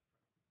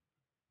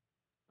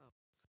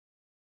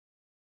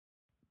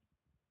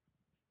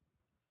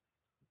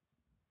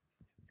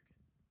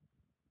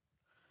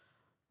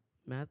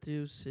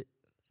Matthew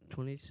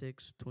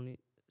 26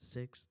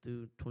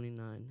 through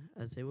 29.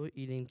 As they were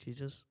eating,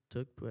 Jesus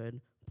took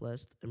bread,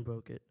 blessed and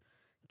broke it,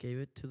 gave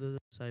it to the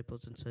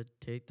disciples, and said,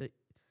 Take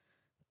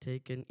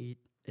and eat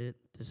it.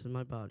 This is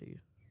my body.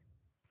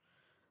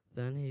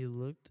 Then he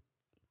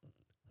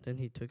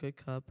took a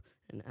cup,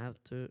 and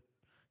after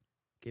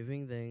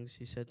giving thanks,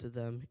 he said to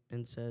them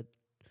and said,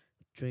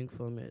 Drink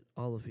from it,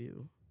 all of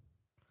you.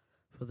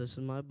 For this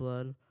is my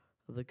blood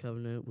of the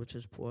covenant, which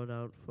is poured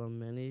out from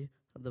many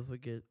of the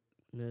forgiveness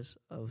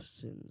of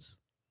sins.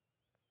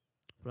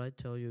 But I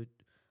tell you,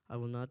 I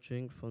will not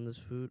drink from this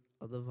fruit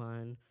of the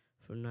vine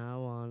from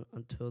now on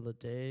until the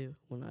day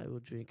when I will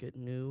drink it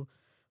new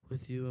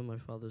with you in my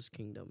Father's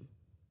kingdom.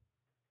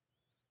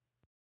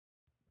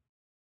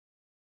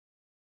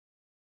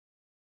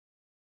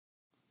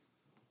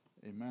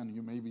 Amen.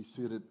 You may be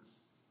seated.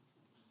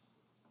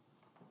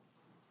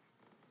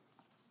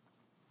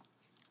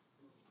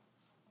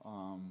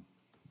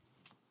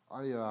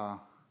 I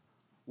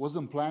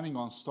wasn't planning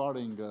on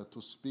starting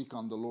to speak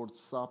on the Lord's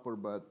Supper,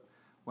 but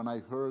when I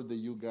heard that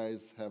you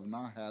guys have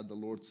not had the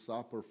Lord's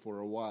Supper for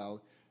a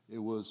while, it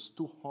was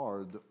too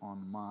hard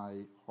on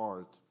my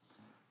heart.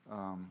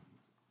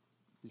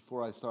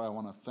 Before I start, I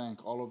want to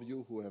thank all of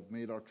you who have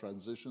made our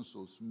transition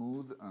so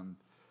smooth, and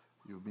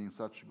you've been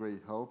such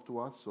great help to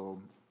us.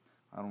 So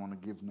I don't want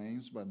to give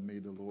names, but may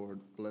the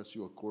Lord bless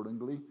you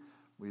accordingly.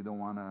 We don't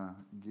want to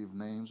give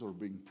names or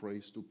bring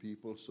praise to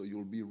people, so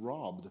you'll be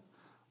robbed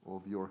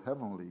of your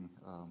heavenly,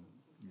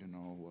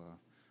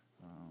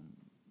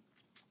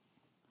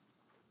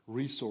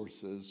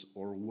 resources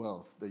or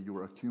wealth that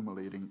you're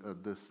accumulating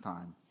at this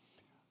time.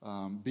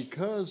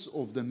 Because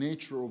of the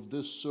nature of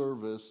this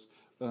service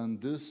and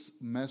this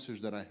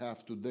message that I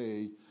have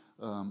today,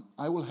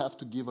 I will have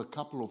to give a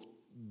couple of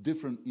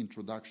different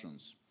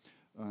introductions.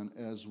 And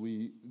as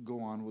we go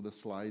on with the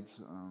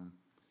slides,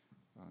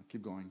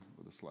 keep going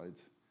with the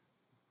slides.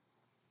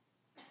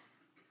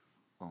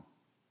 Oh,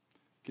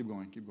 keep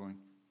going.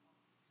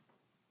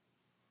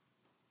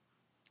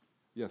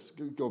 Yes,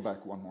 go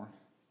back one more.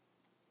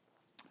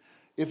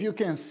 If you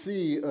can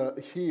see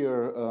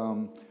here,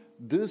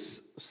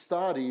 this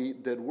study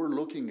that we're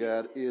looking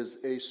at is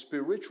a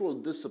spiritual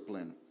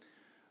discipline.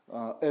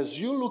 As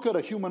you look at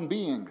a human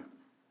being,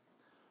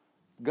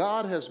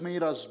 God has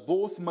made us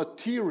both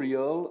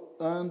material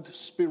and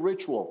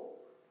spiritual.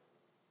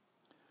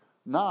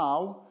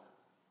 Now,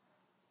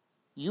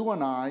 you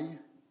and I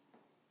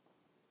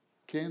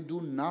can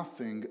do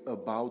nothing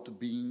about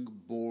being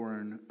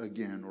born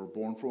again, or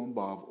born from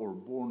above, or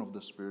born of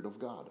the Spirit of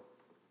God.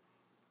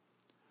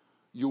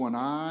 You and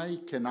I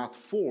cannot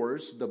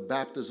force the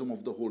baptism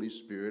of the Holy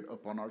Spirit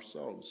upon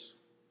ourselves.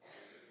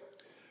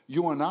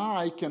 You and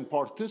I can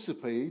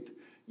participate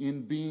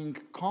in being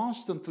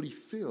constantly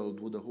filled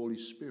with the Holy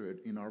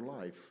Spirit in our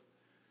life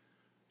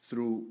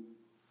through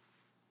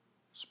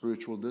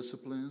spiritual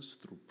disciplines,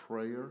 through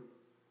prayer,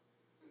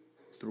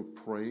 through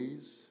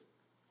praise,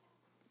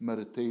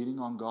 meditating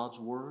on God's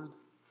Word.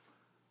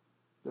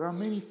 There are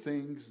many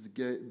things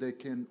that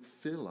can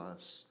fill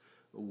us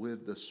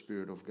with the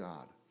Spirit of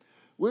God.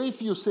 Well,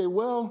 if you say,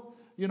 well,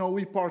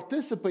 we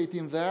participate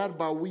in that,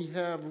 but we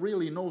have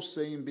really no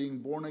say in being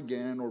born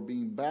again or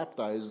being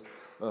baptized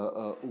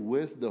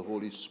with the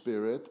Holy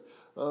Spirit,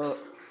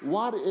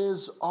 what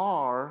is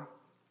our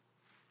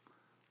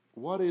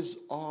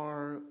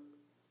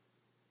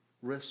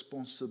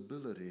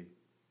responsibility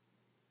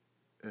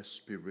as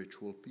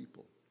spiritual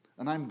people?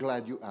 And I'm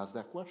glad you asked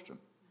that question.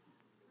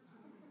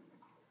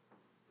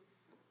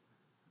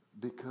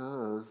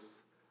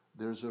 Because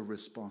there's a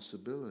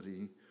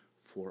responsibility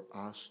for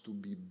us to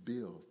be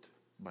built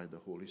by the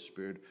Holy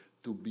Spirit,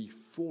 to be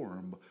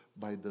formed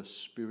by the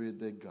Spirit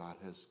that God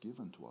has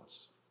given to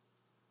us.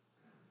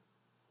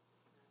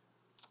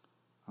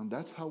 And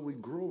that's how we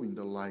grow in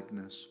the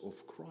likeness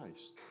of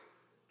Christ.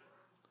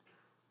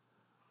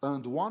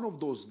 And one of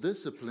those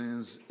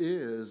disciplines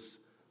is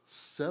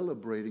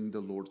celebrating the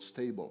Lord's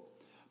table.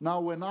 Now,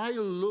 when I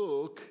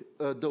look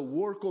at the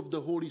work of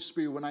the Holy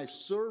Spirit, when I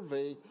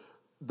survey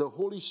the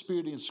Holy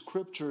Spirit in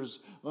Scriptures,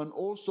 and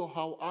also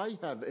how I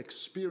have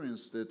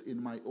experienced it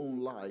in my own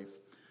life,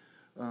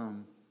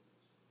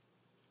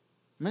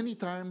 many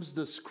times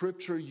the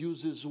Scripture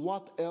uses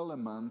what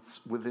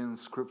elements within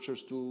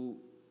Scriptures to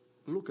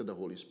look at the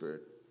Holy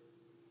Spirit?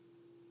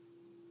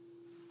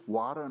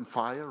 Water and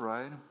fire,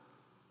 right?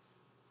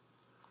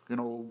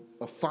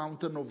 A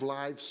fountain of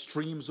life,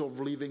 streams of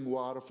living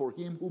water. For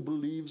him who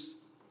believes,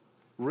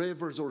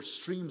 rivers or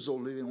streams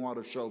of living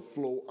water shall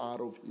flow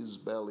out of his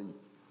belly.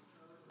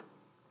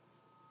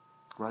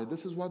 Right?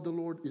 This is what the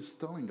Lord is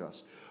telling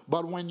us.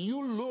 But when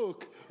you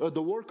look at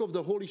the work of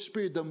the Holy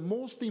Spirit, the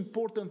most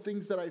important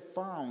things that I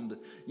found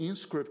in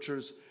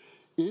Scriptures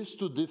is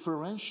to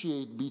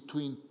differentiate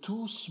between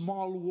two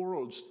small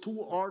worlds,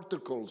 two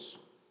articles.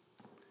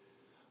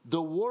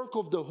 The work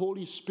of the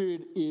Holy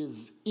Spirit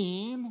is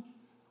in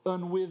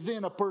and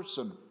within a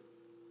person.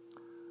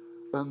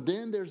 And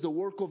then there's the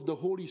work of the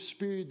Holy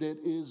Spirit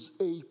that is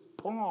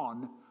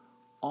upon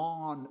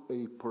on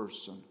a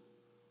person.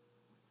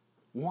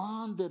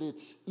 One that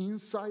it's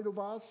inside of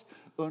us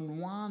and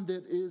one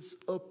that is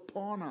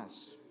upon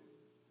us.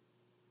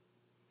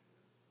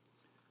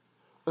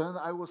 And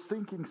I was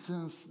thinking,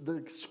 since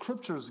the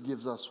scriptures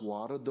gives us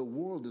water, the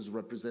world is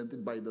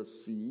represented by the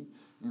sea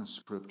in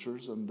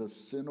scriptures, and the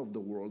sin of the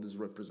world is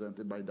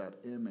represented by that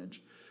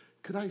image.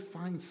 Could I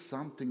find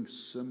something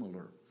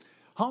similar?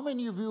 How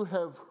many of you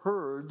have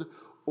heard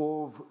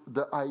of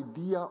the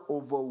idea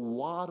of a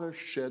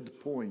watershed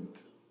point?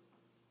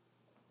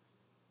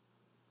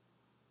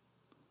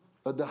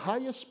 At the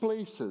highest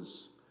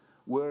places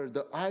where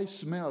the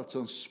ice melts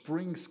and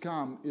springs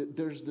come,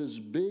 there's this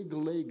big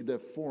lake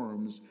that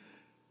forms,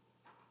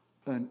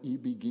 and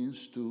it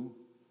begins to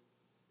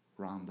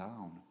run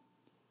down.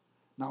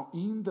 Now,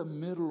 in the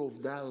middle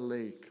of that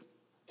lake,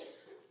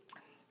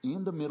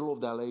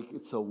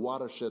 it's a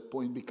watershed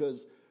point,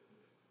 because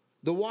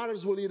the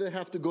waters will either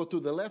have to go to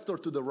the left or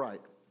to the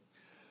right.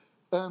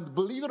 And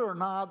believe it or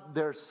not,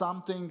 there's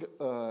something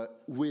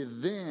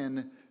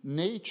within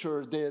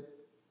nature that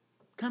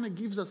kind of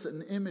gives us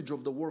an image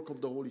of the work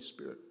of the Holy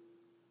Spirit.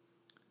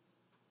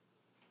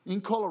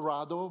 In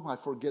Colorado, I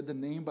forget the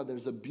name, but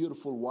there's a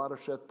beautiful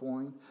watershed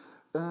point.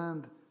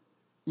 And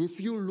if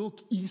you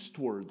look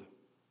eastward,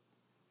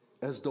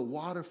 as the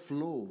water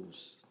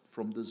flows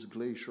from this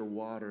glacier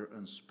water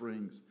and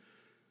springs,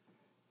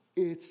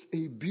 it's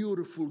a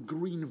beautiful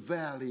green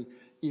valley.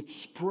 It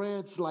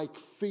spreads like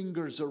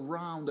fingers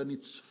around, and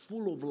it's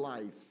full of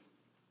life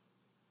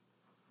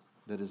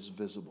that is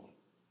visible.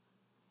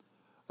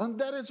 And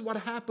that is what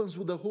happens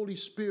with the Holy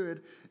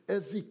Spirit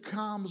as He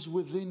comes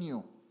within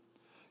you.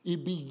 He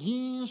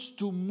begins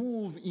to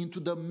move into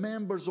the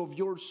members of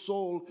your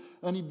soul,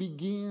 and He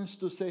begins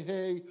to say,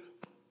 hey,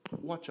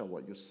 watch out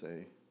what you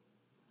say.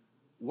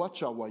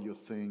 Watch out what you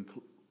think.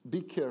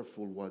 Be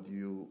careful what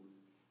you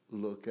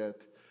look at,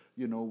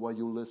 what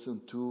you listen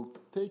to.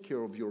 Take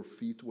care of your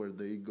feet where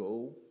they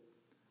go.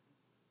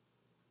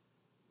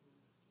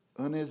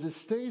 And as it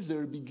stays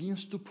there, it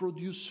begins to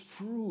produce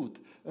fruit.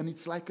 And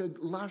it's like a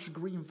lush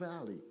green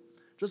valley.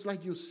 Just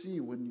like you see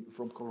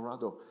from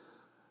Colorado.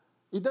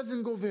 It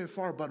doesn't go very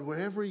far, but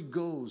wherever it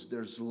goes,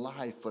 there's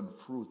life and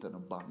fruit and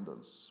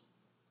abundance.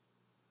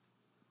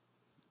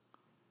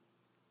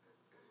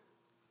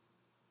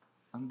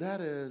 And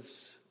that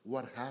is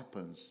what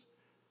happens.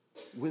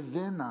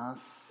 Within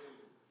us,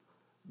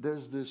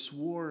 there's this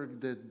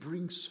work that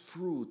brings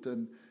fruit,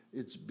 and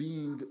it's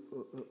being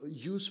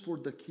used for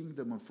the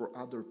kingdom and for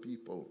other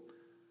people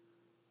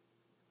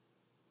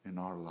in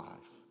our life.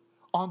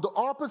 On the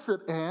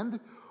opposite end,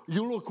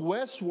 you look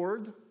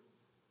westward,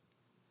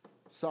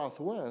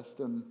 southwest,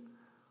 and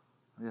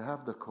you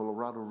have the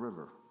Colorado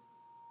River.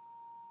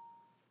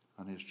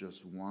 And it's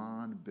just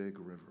one big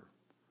river.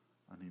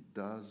 And it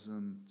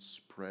doesn't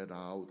spread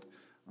out.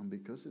 And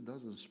because it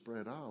doesn't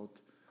spread out,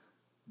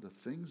 the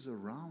things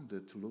around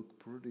it look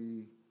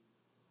pretty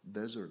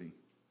deserty.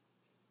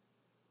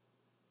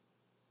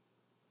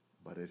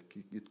 But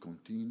it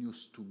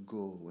continues to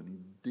go, and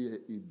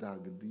it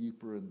dug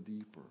deeper and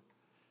deeper.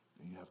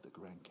 And you have the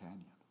Grand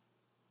Canyon.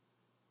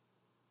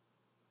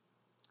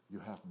 You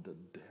have the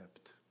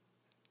depth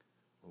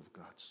of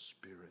God's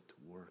Spirit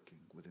working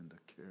within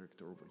the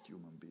character of a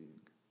human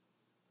being.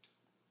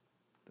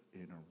 The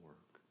inner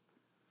work.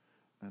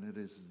 And it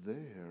is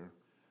there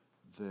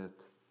that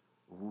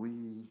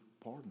we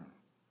partner.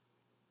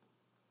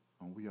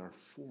 And we are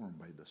formed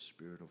by the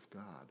Spirit of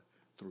God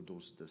through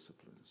those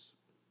disciplines.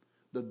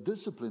 The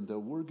discipline that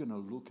we're going to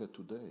look at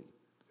today,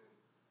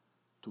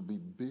 to be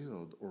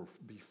built or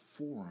be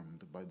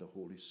formed by the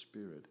Holy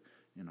Spirit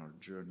in our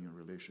journey and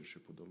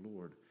relationship with the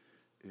Lord,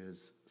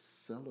 is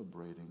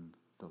celebrating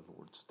the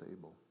Lord's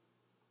table.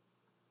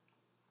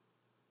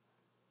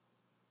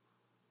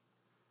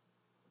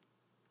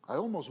 I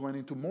almost went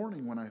into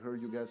mourning when I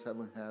heard you guys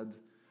haven't had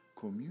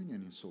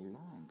communion in so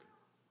long.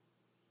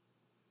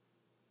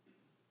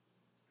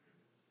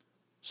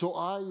 So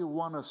I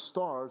want to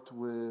start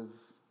with,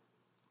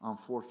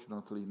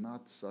 unfortunately,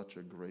 not such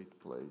a great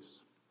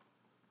place.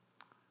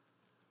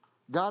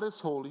 God is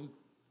holy.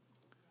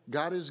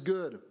 God is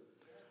good.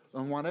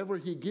 And whatever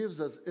He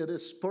gives us, it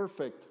is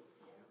perfect.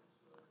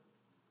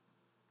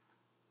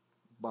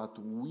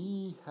 But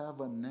we have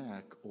a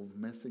knack of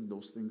messing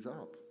those things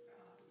up.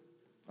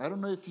 I don't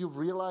know if you've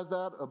realized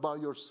that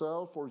about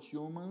yourself or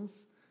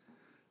humans.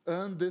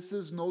 And this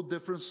is no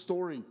different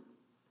story.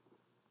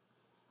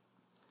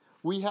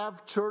 We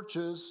have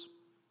churches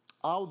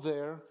out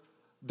there,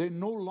 they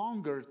no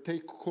longer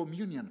take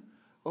communion.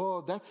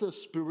 Oh, that's a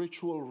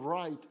spiritual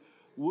rite.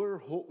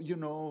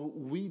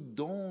 We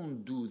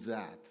don't do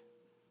that.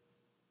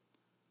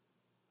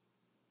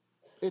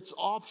 It's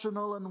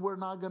optional and we're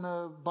not going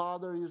to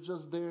bother. You're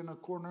just there in a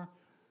corner.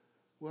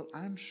 Well,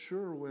 I'm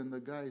sure when the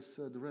guy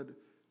read,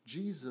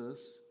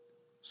 Jesus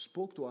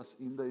spoke to us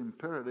in the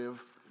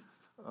imperative,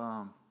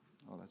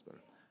 that's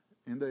better.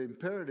 In the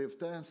imperative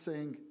tense,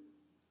 saying,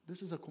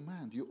 this is a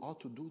command. You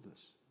ought to do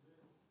this.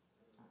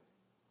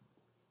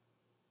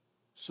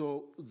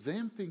 So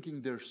them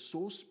thinking they're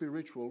so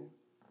spiritual.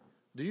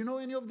 Do you know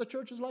any of the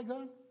churches like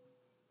that?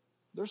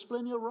 There's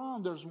plenty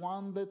around. There's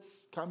one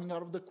that's coming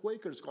out of the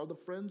Quakers called the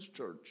Friends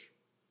Church.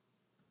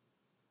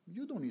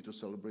 You don't need to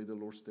celebrate the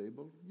Lord's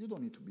table. You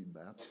don't need to be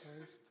baptized.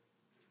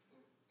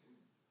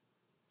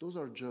 Those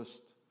are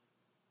just,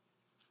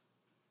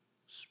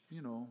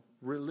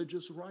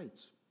 religious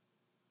rites.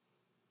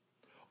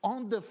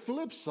 On the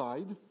flip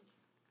side,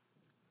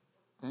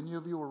 any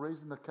of you were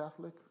raised in the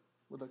Catholic,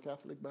 with a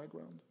Catholic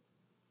background?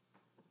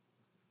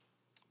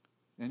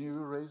 Any of you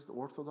raised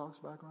Orthodox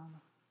background?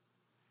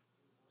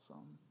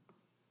 Some.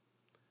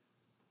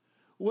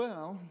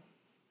 Well,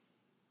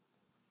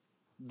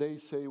 they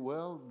say,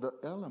 the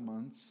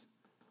elements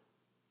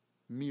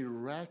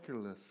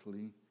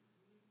miraculously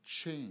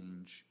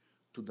change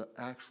to the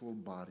actual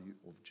body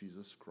of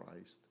Jesus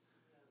Christ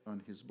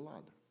and his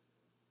blood.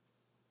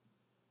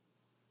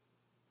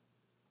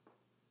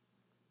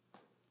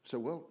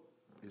 So,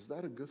 is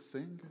that a good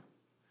thing?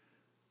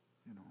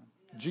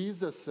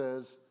 Jesus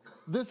says,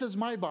 this is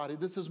my body,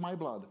 this is my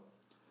blood.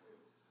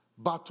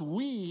 But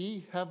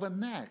we have a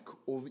knack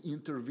of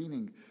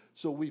intervening.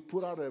 So we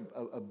put out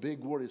a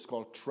big word. It's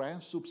called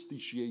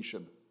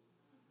transubstantiation.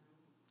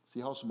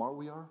 See how smart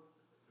we are?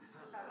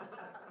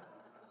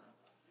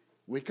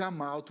 We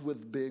come out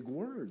with big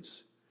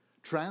words.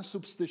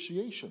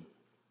 Transubstantiation.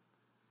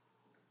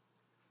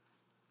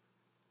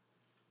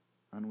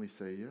 And we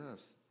say,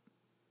 yes,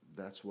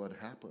 that's what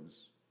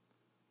happens.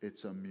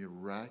 It's a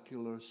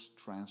miraculous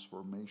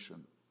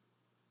transformation.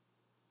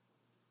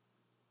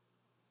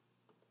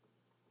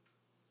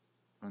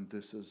 And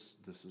this is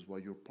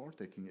what you're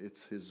partaking.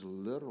 It's his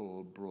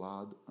literal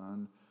blood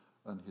and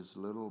his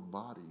little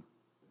body.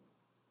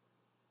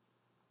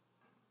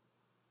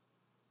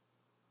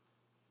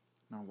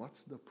 Now,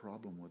 what's the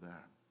problem with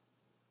that?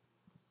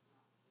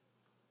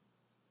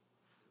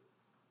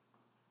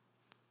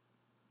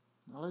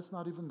 Now, let's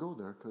not even go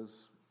there,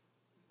 because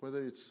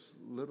whether it's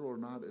literal or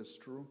not is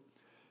true,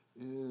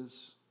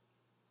 is,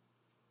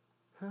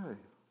 hey,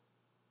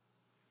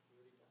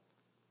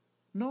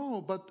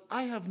 no, but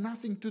I have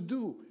nothing to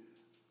do.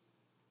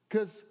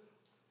 Because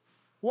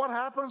what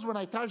happens when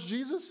I touch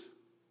Jesus?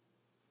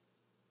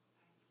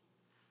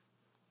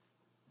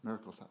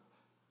 Miracles happen.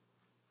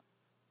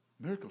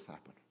 Miracles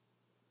happen.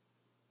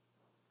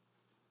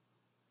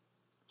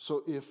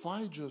 So if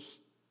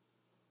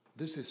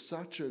this is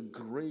such a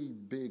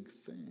great big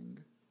thing,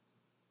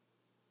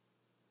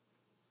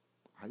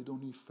 I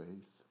don't need faith.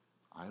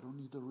 I don't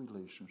need a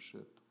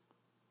relationship.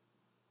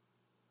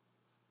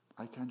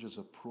 I can't just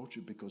approach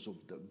it because of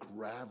the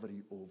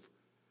gravity of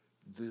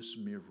this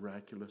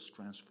miraculous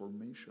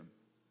transformation.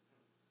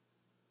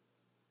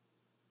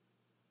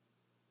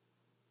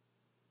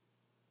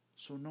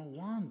 So no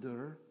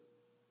wonder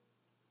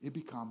it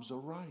becomes a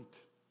rite.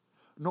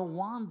 No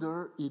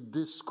wonder it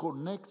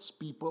disconnects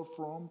people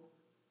from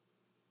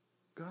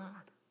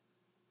God.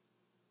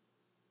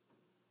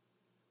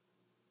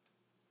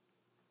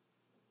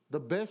 The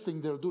best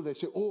thing they'll do, they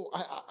say,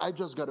 I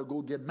just got to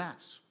go get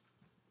Mass.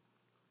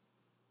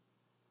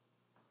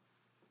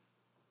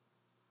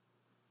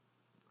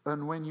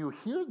 And when you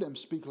hear them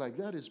speak like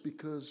that, it's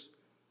because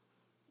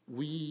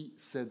we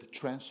said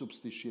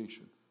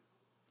transubstantiation.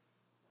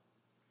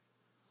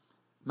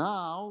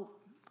 Now,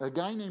 a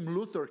guy named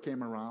Luther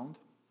came around,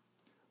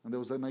 and there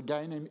was a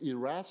guy named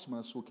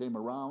Erasmus who came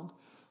around,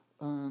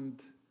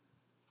 and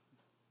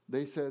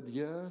they said,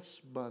 yes,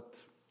 but,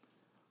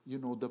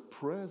 the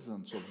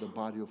presence of the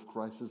body of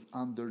Christ is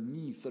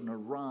underneath and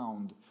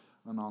around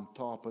and on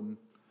top, and,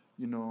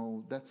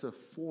 that's a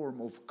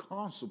form of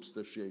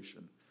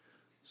consubstantiation.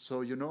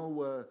 So, you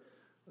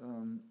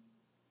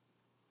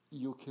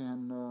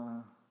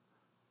can,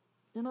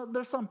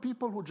 there's some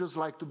people who just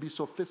like to be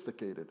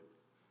sophisticated.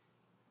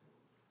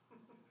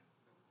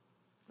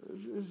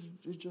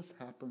 It just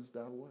happens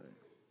that way.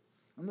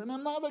 And then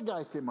another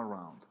guy came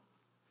around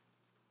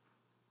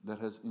that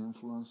has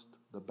influenced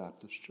the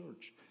Baptist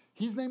church.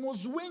 His name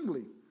was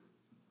Zwingli.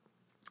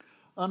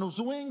 And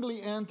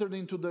Zwingli entered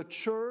into the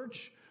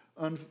church,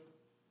 and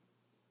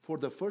for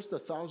the first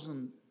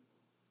 1,000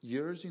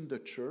 years in the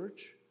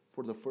church,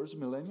 for the first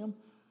millennium,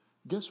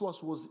 guess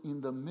what was in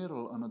the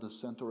middle and at the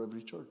center of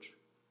every church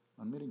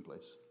and meeting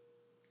place?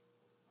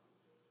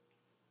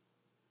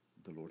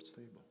 The Lord's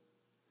table.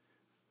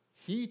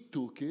 He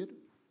took it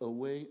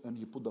away and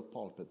he put the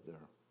pulpit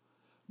there.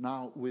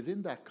 Now,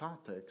 within that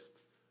context,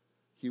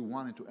 he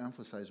wanted to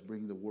emphasize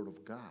bringing the Word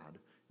of God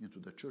into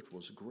the church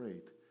was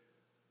great.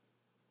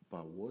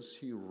 But was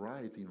he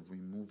right in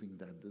removing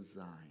that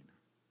design?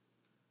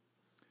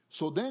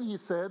 So then he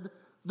said,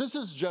 this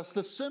is just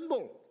a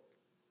symbol.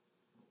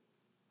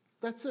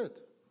 That's it.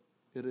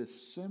 It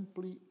is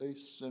simply a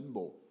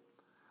symbol.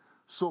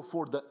 So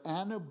for the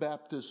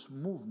Anabaptist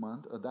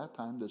movement at that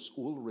time, this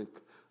Ulrich,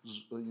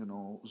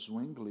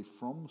 Zwingli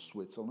from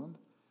Switzerland,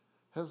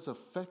 has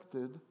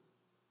affected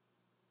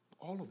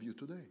all of you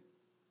today.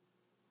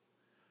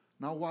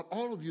 Now, what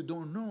all of you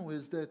don't know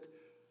is that,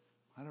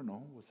 I don't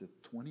know, was it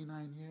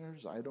 29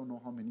 years? I don't know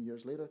how many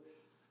years later,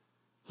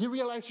 he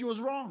realized he was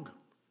wrong.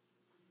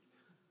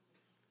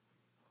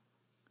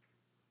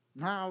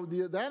 Now,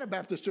 the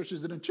Anabaptist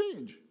churches didn't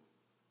change.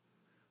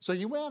 So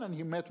he went and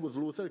he met with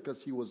Luther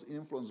because he was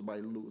influenced by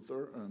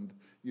Luther and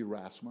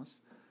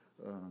Erasmus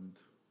and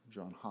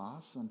John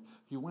Huss. And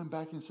he went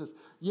back and says,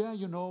 yeah,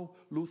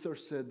 Luther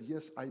said,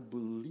 yes, I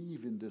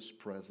believe in this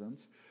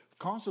presence.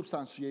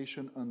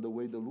 Consubstantiation and the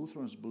way the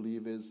Lutherans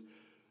believe is,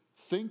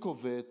 think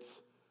of it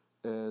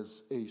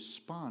as a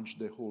sponge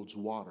that holds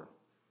water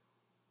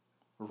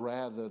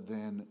rather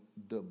than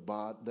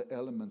the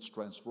elements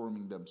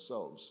transforming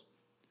themselves.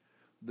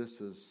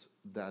 This is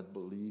that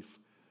belief.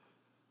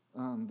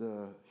 And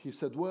he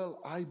said, well,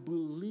 I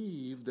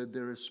believe that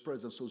there is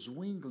presence. So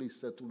Zwingli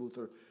said to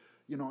Luther,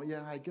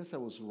 yeah, I guess I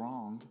was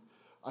wrong.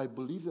 I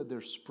believe that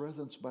there's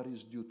presence, but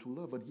it's due to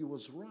love. And he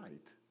was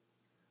right.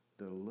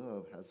 The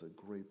love has a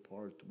great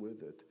part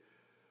with it.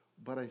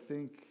 But I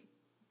think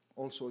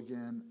also,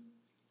 again,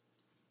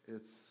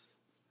 it's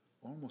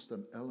almost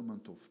an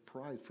element of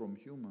pride from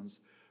humans,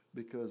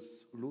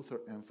 because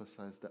Luther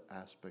emphasized the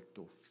aspect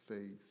of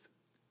faith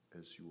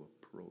as you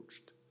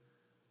approached.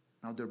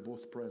 Now, they're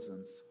both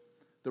present.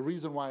 The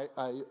reason why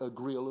I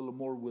agree a little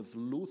more with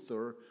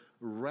Luther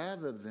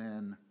rather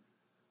than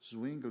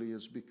Zwingli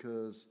is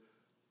because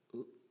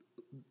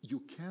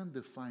you can't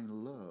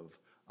define love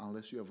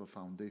unless you have a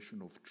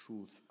foundation of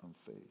truth and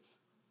faith.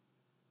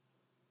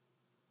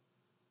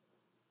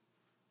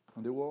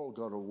 And they all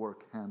got to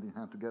work hand in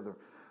hand together.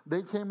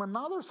 Then came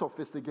another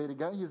sophisticated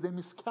guy. His name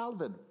is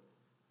Calvin.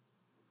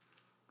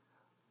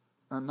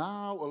 And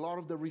now a lot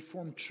of the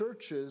Reformed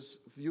churches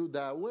view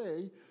that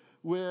way,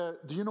 where,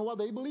 do you know what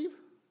they believe?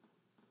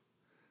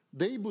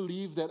 They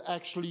believe that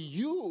actually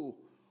you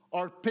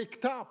are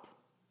picked up.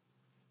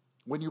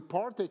 When you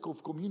partake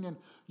of communion,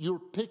 you're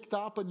picked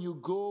up and you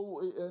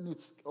go, and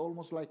it's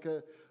almost like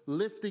a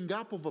lifting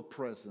up of a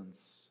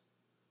presence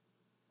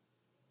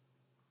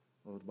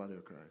of the body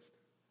of Christ.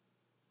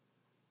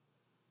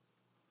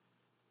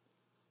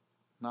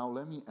 Now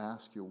let me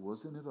ask you,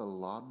 wasn't it a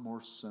lot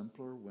more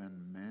simpler when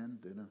men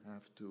didn't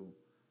have to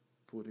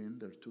put in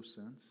their 2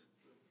 cents?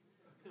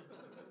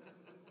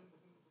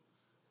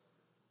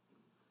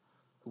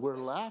 We're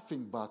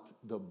laughing, but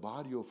the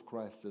body of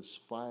Christ is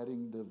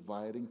fighting,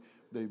 dividing.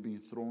 They've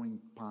been throwing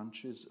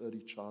punches at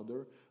each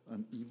other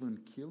and even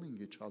killing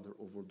each other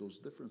over those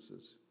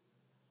differences.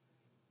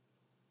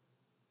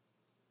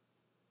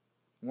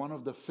 One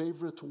of the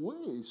favorite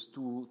ways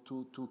to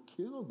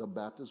kill the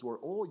Baptists were,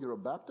 oh, you're a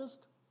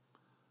Baptist?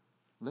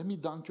 Let me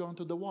dunk you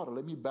onto the water.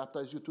 Let me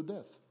baptize you to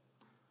death.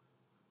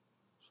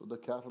 So the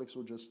Catholics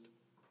would just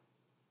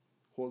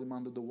hold him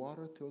under the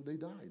water till they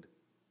died.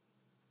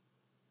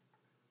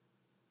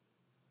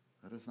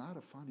 That is not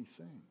a funny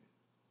thing.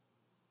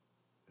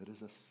 It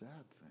is a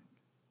sad thing.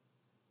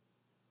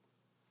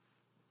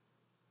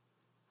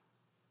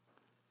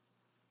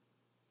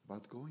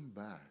 But going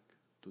back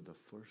to the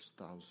first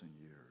 1,000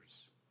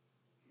 years,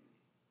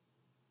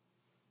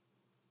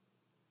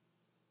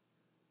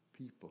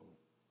 people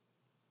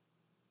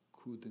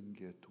couldn't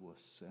get to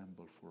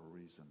assemble for a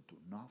reason, to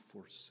not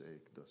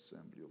forsake the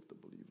assembly of the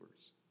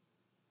believers.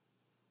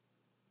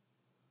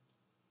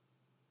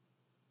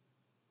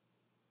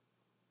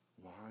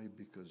 Why?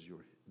 Because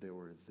they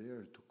were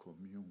there to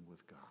commune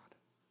with God.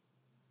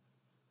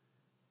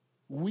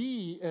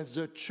 We as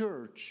a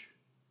church,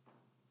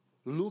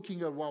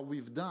 looking at what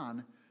we've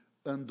done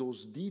and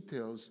those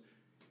details,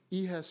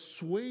 it has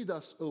swayed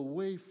us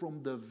away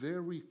from the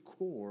very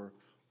core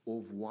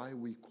of why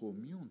we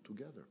commune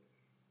together.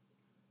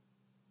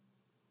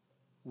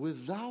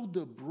 Without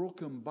the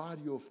broken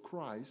body of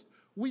Christ,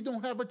 we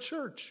don't have a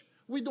church.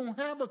 We don't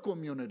have a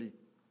community.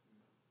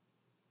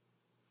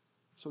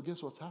 So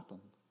guess what's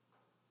happened?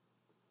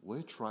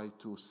 We try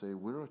to say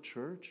we're a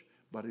church,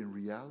 but in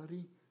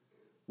reality,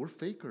 we're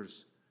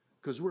fakers.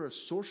 Because we're a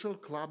social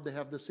club that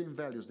have the same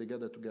values. They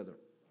gather together.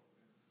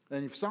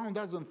 And if someone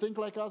doesn't think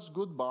like us,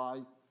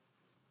 goodbye.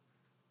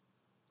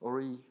 Or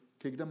we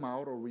kick them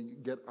out, or we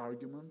get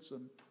arguments,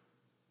 and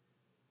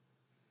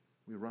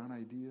we run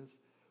ideas.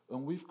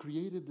 And we've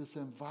created this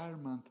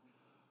environment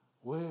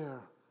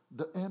where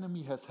the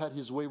enemy has had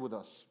his way with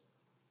us.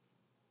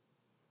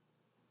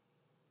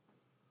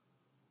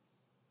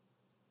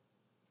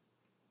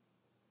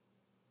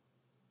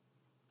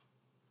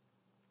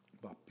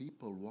 But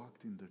people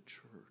walked in the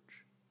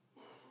church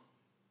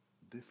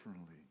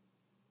differently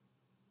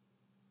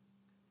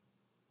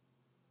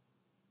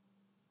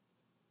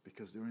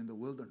because they're in the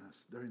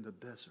wilderness, they're in the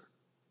desert,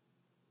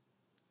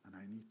 and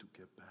I need to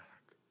get back.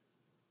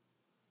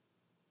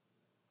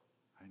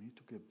 I need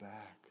to get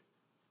back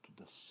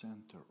to the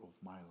center of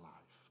my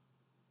life,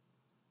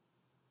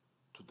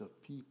 to the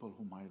people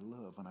whom I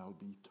love and I'll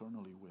be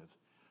eternally with,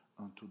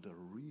 and to the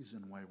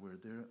reason why we're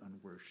there and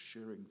we're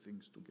sharing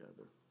things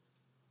together.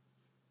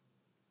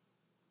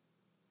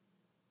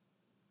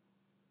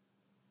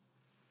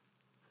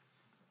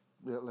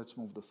 Yeah, let's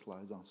move the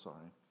slides. I'm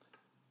sorry.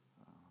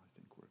 I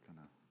think we're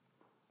gonna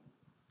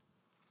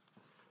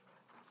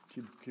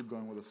keep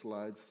going with the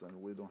slides,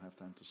 and we don't have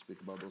time to speak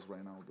about those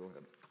right now. Go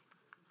ahead.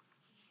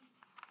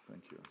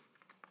 Thank you.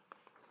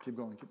 Keep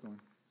going, keep going.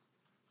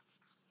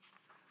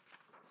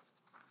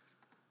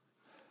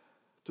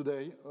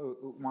 Today,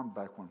 one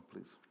back one,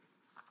 please.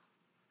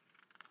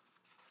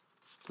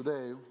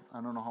 Today,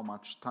 I don't know how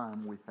much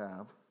time we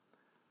have,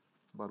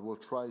 but we'll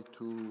try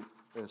to,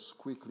 as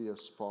quickly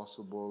as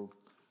possible,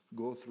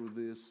 go through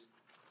this.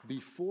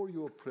 Before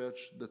you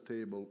approach the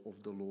table of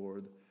the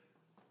Lord,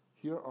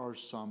 here are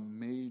some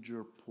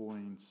major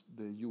points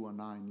that you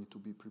and I need to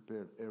be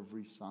prepared.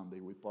 Every Sunday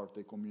we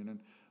partake communion,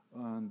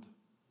 and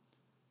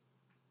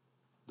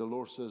the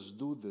Lord says,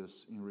 do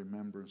this in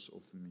remembrance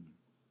of me.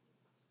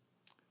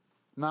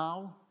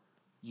 Now,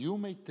 you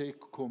may take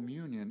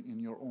communion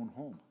in your own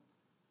home.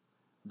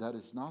 That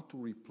is not to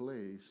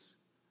replace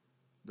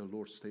the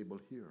Lord's table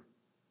here.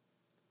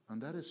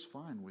 And that is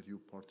fine with you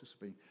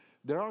participating.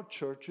 There are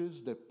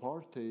churches that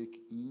partake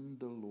in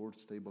the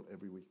Lord's table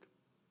every week.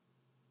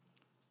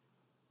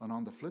 And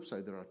on the flip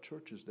side, there are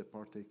churches that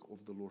partake of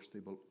the Lord's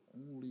table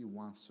only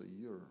once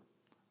a year,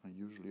 and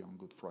usually on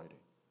Good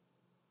Friday.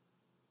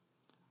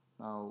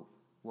 Now,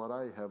 what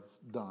I have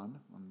done,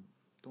 and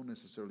don't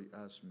necessarily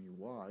ask me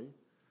why,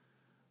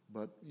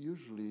 but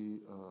usually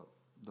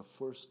the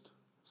first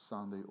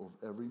Sunday of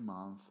every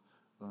month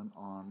and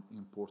on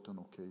important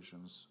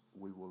occasions,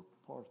 we will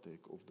partake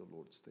of the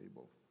Lord's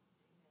table.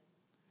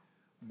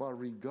 But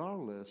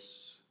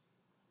regardless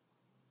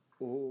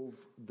of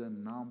the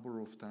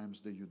number of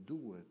times that you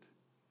do it,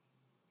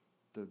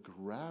 the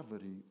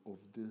gravity of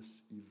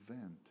this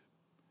event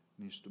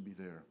needs to be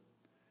there.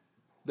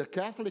 The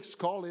Catholics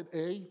call it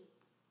a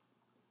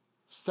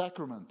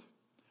sacrament.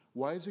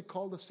 Why is it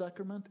called a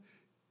sacrament?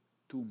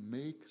 To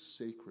make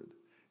sacred.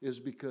 Is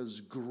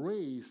because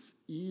grace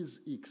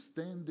is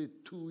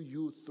extended to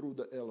you through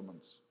the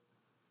elements.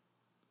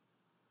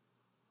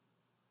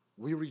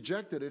 We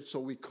rejected it, so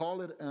we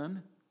call it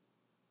an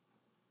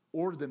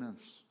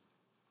ordinance.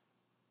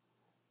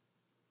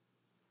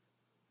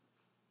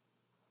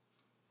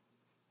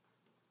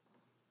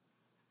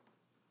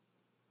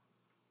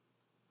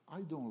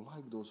 I don't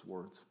like those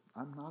words.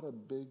 I'm not a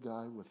big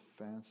guy with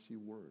fancy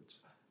words.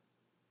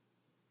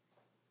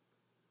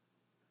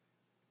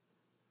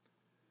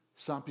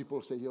 Some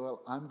people say, yeah,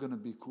 well, I'm going to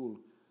be cool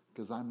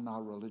because I'm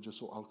not religious,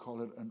 so I'll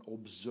call it an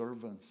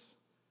observance.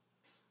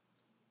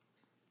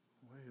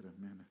 Wait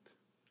a minute.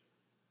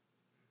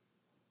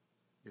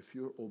 If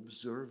you're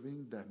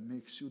observing, that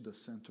makes you the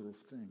center of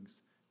things.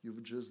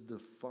 You've just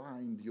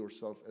defined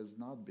yourself as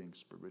not being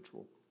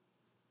spiritual.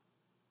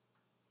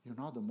 You're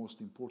not the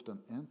most important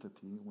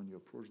entity when you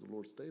approach the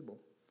Lord's table.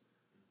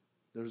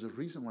 There's a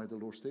reason why the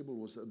Lord's table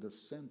was at the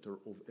center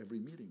of every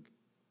meeting.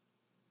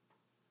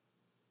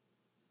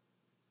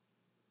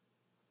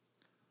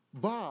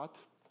 But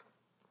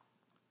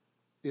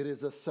it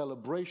is a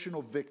celebration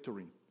of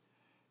victory.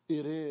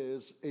 It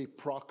is a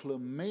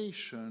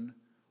proclamation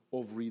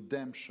of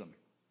redemption.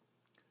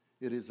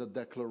 It is a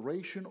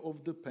declaration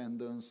of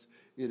dependence.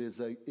 It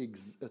is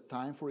a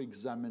time for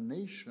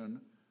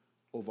examination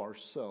of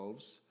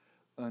ourselves,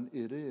 and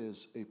it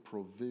is a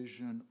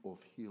provision of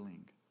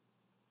healing.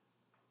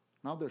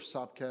 Now there's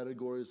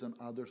subcategories and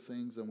other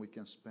things, and we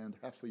can spend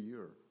half a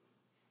year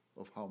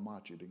of how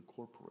much it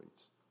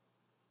incorporates.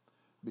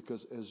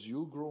 Because as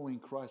you grow in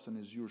Christ and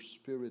as your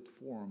spirit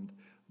formed,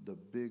 the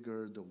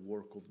bigger the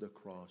work of the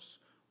cross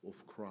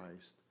of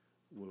Christ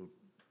will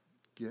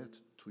get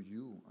to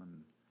you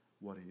and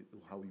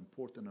how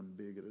important and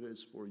big it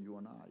is for you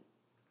and I.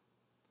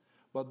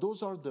 But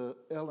those are the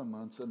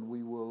elements, and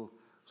we will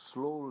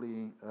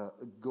slowly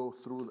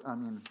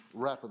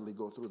rapidly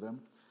go through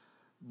them.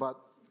 But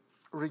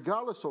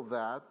regardless of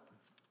that,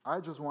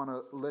 I just want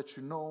to let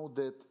you know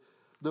that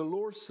the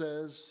Lord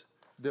says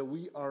that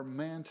we are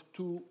meant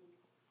to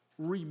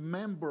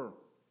remember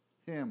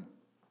Him.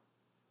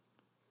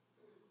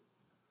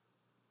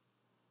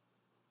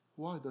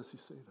 Why does He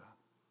say that?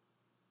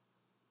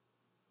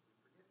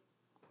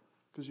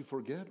 Because you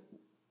forget.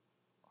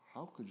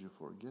 How could you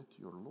forget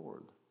your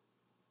Lord?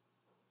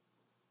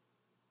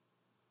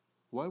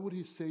 Why would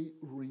He say,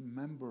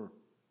 remember?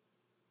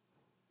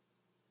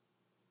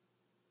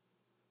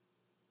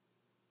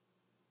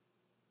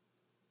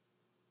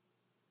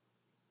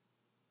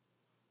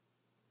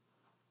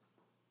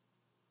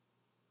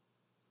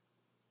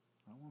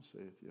 I won't say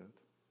it yet.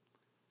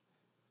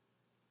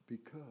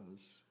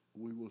 Because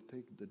we will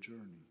take the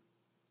journey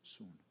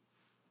soon.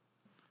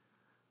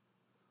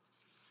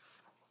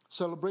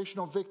 Celebration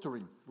of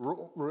victory.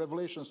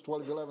 Revelations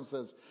 12:11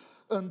 says,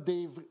 and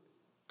they've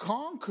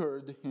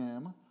conquered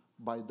Him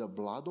by the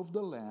blood of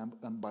the Lamb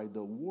and by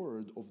the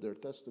word of their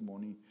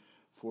testimony,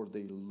 for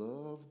they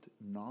loved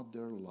not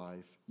their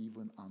life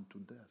even unto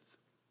death.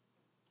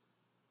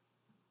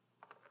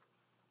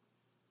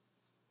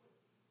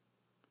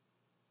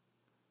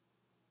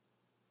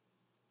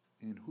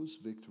 In whose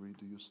victory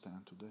do you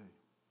stand today?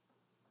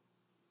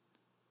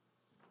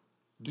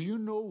 Do you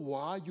know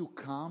why you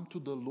come to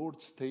the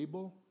Lord's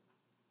table?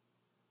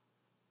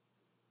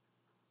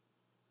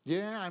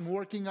 Yeah, I'm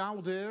working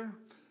out there.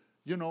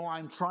 You know,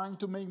 I'm trying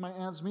to make my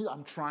ends meet.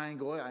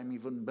 I'm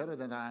even better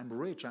than that. I'm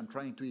rich. I'm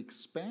trying to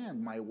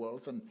expand my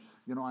wealth. And,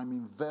 I'm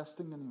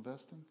investing and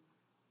investing.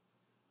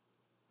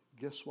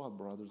 Guess what,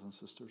 brothers and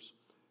sisters?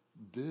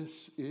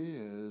 This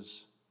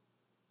is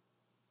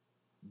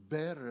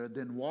better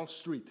than Wall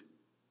Street.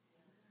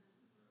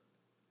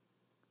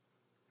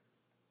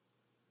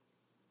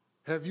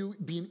 Have you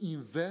been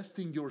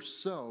investing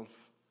yourself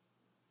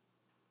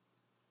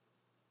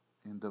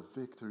in the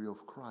victory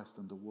of Christ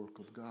and the work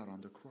of God on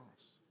the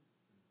cross?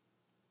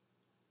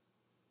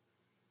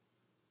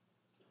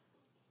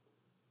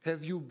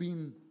 Have you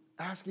been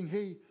asking,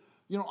 hey,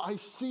 I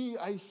see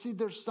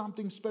there's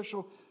something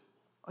special.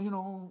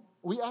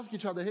 We ask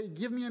each other, hey,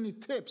 give me any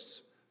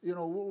tips.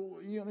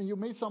 You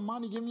made some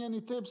money, give me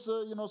any tips,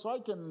 so I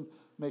can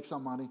make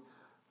some money.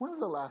 When is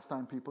the last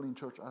time people in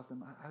church ask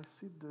them, I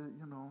see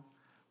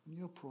when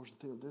you approach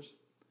the table,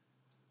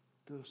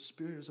 the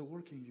Spirit is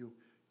working in you.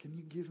 Can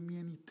you give me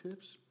any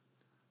tips?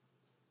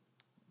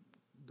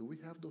 Do we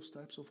have those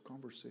types of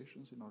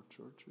conversations in our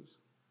churches?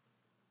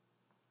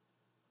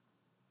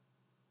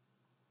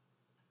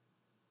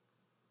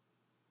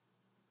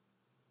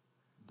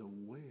 The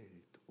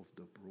weight of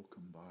the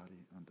broken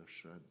body and the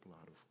shed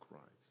blood of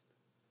Christ.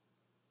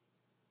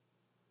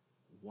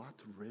 What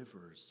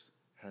rivers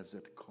has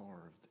it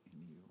carved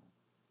in you?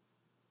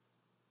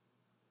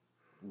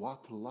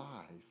 What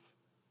life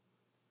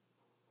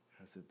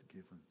has it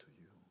given to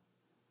you?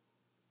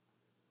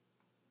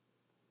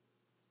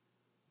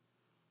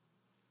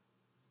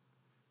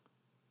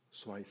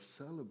 So I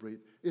celebrate.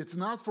 It's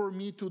not for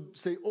me to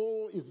say,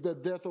 oh, it's the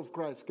death of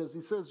Christ, because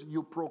he says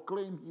you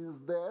proclaim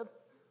his death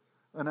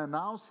and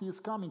announce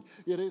his coming.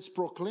 It is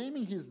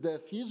proclaiming his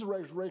death, his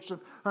resurrection,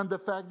 and the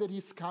fact that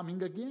he's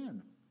coming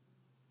again.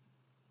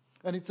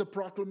 And it's a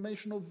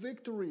proclamation of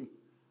victory.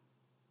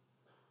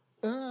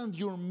 And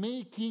you're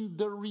making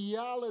the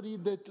reality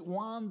that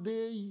one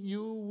day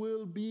you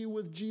will be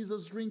with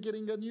Jesus,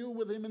 drinking anew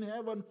with him in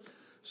heaven.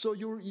 So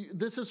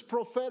this is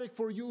prophetic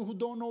for you who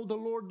don't know the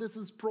Lord. This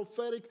is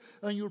prophetic,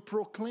 and you're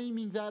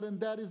proclaiming that, and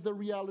that is the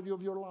reality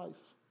of your life.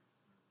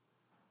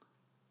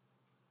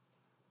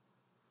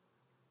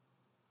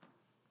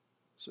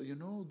 So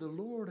the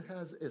Lord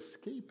has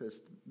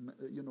escapist,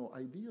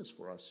 ideas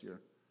for us here.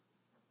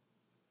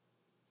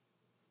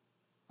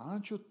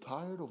 Aren't you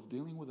tired of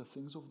dealing with the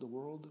things of the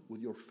world,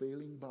 with your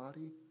failing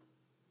body,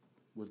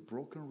 with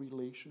broken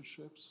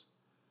relationships?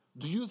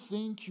 Do you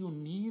think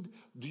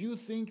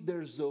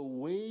there's a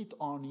weight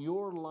on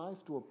your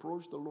life to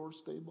approach the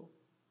Lord's table?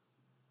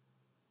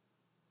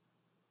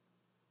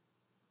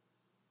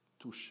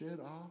 To shed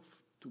off,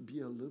 to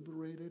be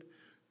liberated,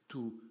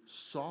 to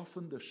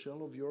soften the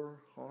shell of your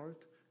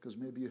heart, because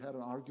maybe you had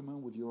an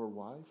argument with your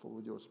wife or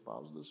with your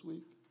spouse this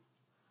week.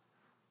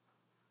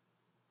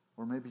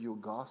 Or maybe you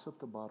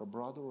gossiped about a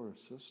brother or a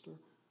sister.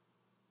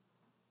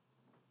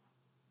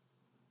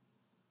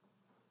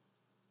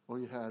 Or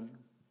you had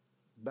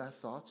bad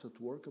thoughts at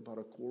work about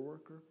a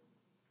coworker.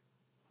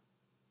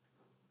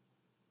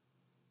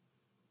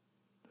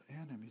 The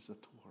enemy's at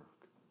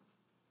work.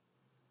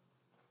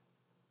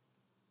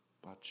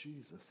 But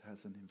Jesus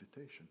has an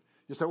invitation.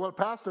 You say, well,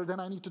 Pastor, then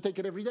I need to take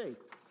it every day.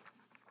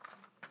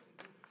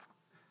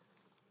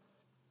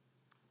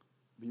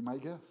 Be my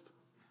guest.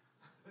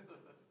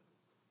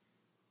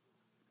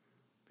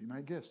 Be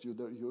my guest.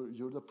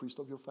 You're the priest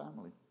of your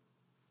family.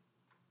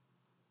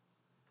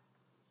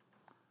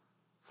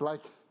 It's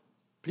like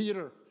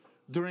Peter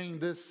during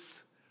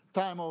this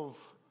time of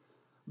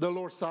the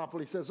Lord's Supper.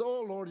 He says,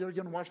 oh, Lord, you're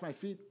going to wash my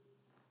feet.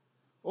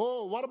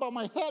 Oh, what about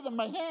my head and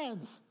my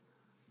hands?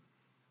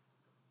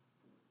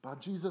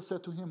 But Jesus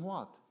said to him,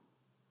 what?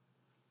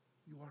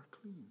 You are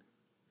clean.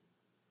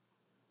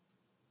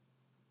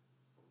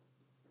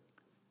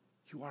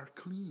 You are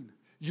clean.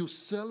 You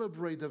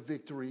celebrate the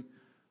victory.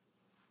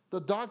 The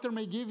doctor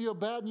may give you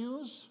bad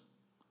news.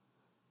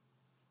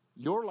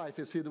 Your life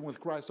is hidden with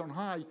Christ on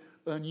high,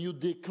 and you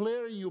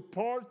declare, you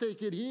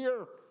partake it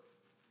here.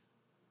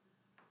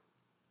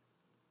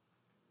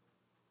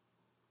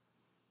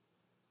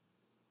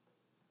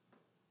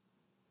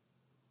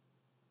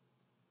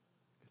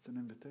 It's an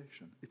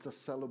invitation. It's a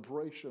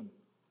celebration,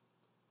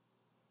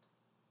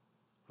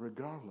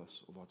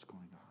 regardless of what's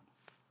going on.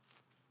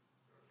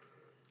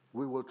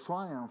 We will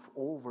triumph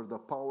over the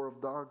power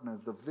of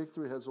darkness. The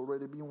victory has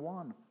already been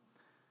won.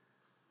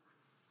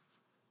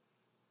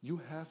 You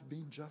have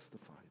been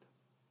justified.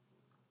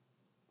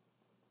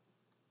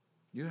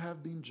 You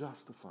have been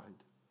justified.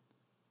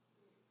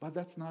 But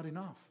that's not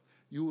enough.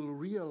 You will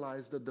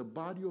realize that the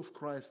body of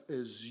Christ,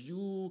 as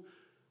you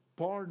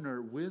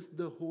partner with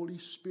the Holy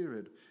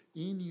Spirit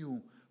in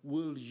you,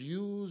 will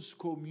use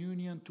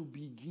communion to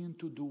begin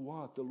to do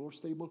what? The Lord's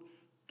table?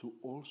 To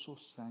also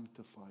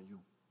sanctify you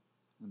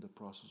in the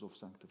process of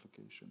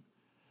sanctification.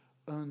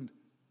 And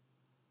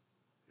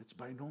it's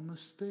by no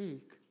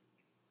mistake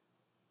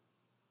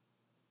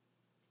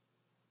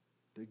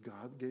that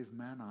God gave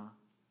manna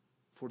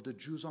for the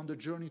Jews on the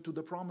journey to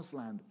the promised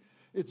land.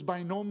 It's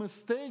by no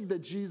mistake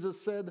that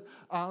Jesus said,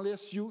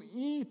 unless you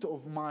eat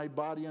of my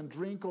body and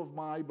drink of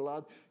my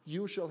blood,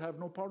 you shall have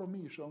no part of me.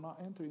 You shall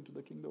not enter into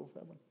the kingdom of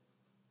heaven.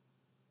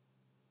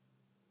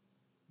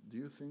 Do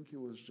you think it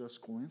was just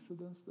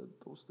coincidence that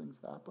those things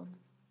happened?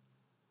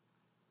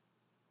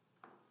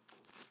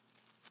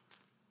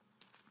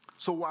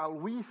 So while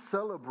we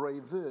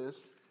celebrate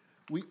this,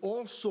 we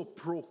also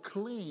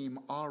proclaim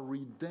our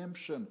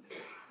redemption.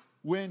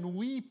 When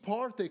we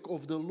partake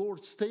of the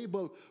Lord's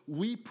table,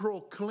 we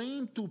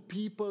proclaim to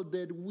people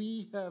that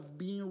we have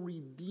been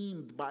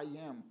redeemed by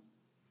Him.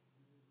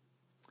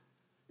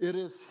 It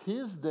is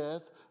His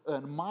death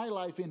and my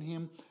life in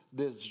Him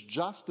that's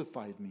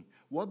justified me.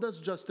 What does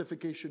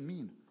justification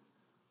mean?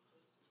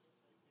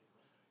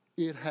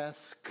 It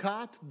has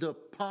cut the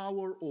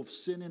power of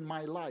sin in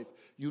my life.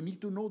 You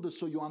need to know this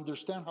so you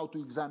understand how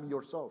to examine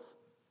yourself.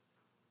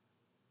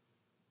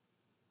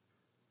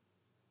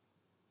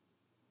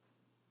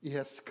 It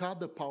has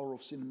cut the power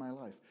of sin in my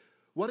life.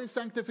 What is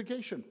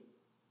sanctification?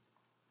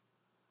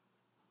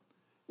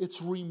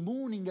 It's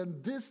removing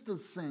and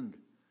distancing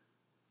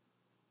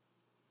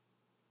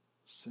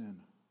sin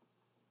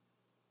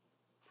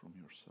from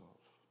yourself.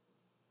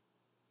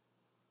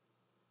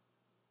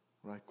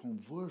 Right?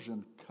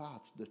 Conversion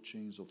cuts the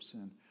chains of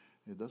sin.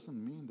 It doesn't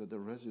mean that the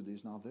residue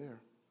is not there.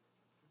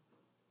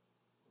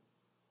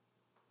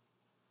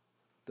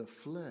 The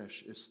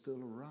flesh is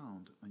still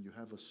around and you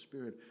have a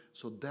spirit.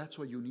 So that's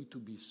why you need to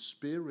be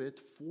spirit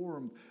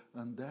formed.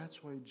 And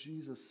that's why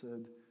Jesus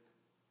said,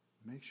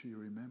 make sure you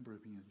remember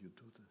me and you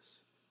do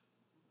this.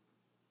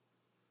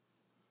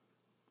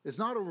 It's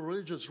not a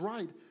religious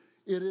rite.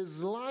 It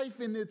is life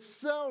in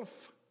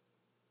itself.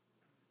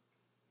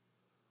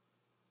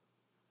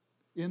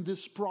 In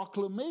this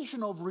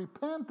proclamation of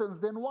repentance,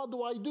 then what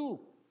do?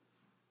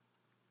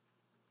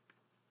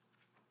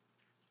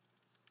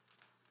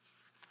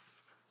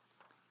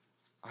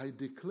 I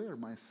declare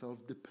myself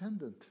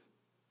dependent.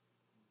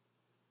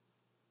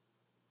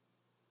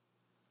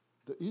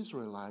 The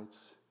Israelites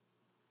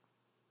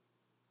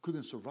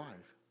couldn't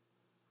survive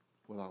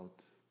without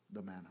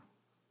the manna.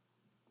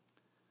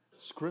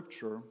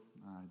 Scripture,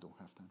 I don't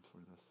have time for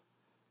this.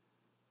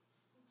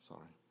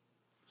 Sorry.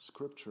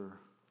 Scripture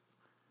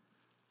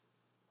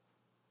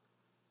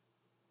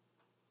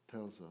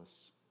tells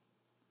us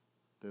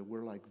that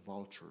we're like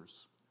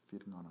vultures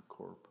feeding on a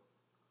corpse.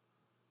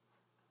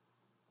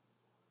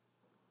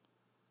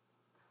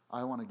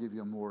 I want to give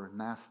you a more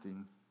nasty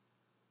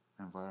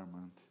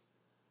environment.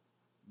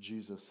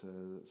 Jesus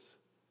says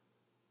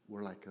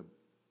we're like a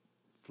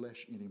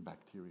flesh-eating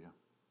bacteria.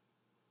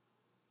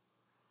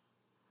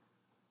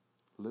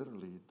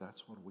 Literally,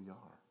 that's what we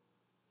are.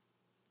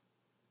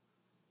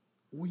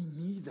 We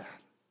need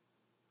that.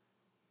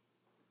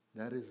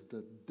 That is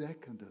the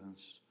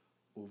decadence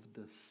of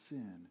the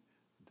sin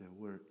that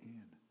we're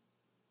in.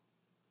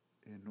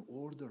 In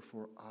order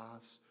for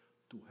us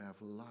to have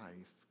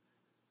life,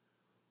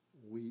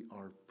 we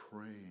are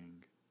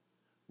praying,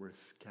 we're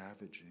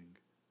scavenging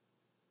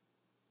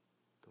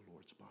the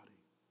Lord's body.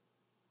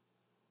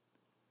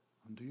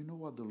 And do you know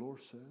what the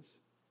Lord says?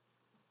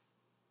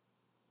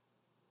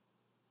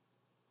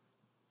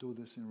 Do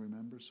this in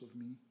remembrance of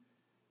me.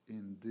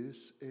 In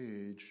this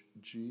age,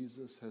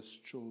 Jesus has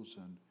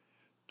chosen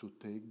to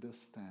take the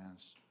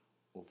stance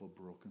of a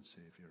broken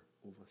Savior,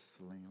 of a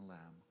slain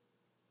lamb.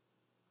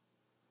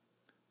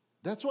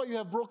 That's why you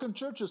have broken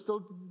churches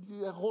still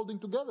holding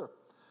together.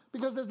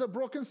 Because there's a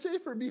broken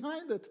Savior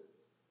behind it.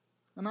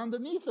 And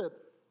underneath it.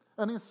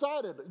 And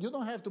inside it. You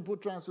don't have to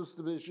put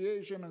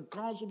transubstantiation and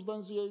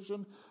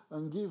consubstantiation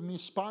and give me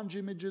sponge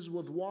images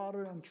with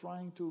water and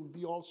trying to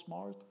be all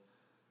smart.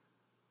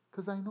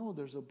 Because I know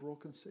there's a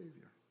broken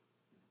Savior.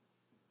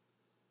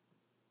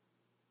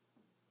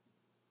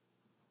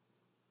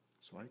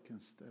 So I can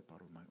step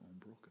out of my own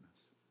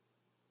brokenness.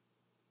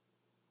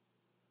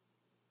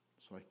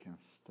 So I can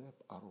step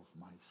out of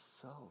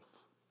myself.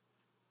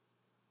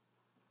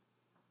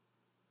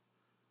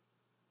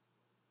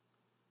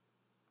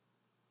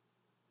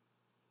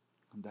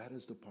 And that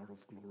is the part of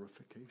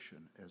glorification.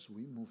 As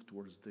we move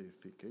towards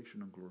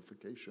deification and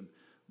glorification,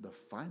 the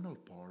final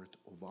part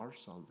of our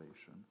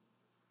salvation,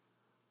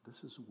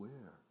 this is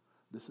where,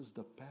 this is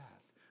the path,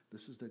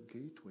 this is the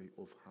gateway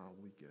of how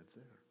we get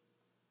there.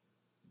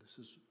 This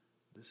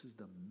is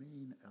the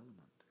main element.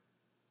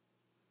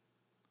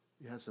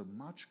 It has a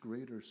much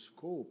greater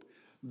scope.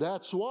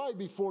 That's why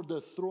before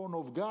the throne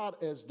of God,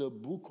 as the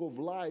book of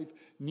life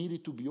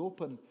needed to be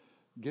opened,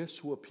 guess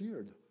who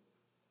appeared?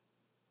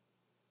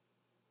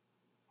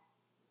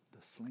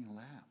 The slain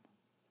lamb.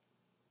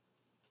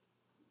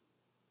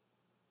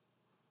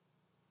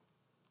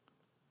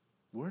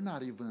 We're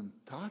not even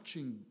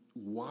touching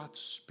what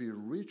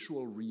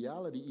spiritual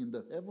reality in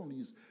the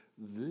heavenlies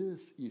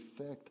this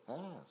effect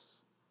has.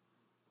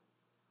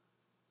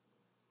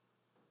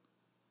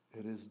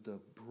 It is the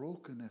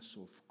brokenness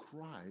of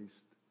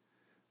Christ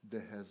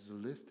that has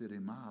lifted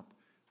him up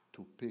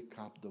to pick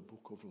up the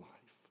book of life.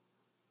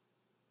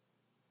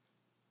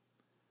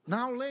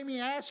 Now let me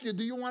ask you,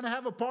 do you want to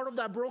have a part of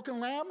that broken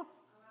lamb?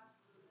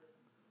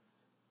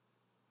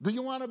 Do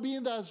you want to be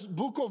in that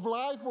book of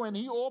life when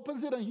he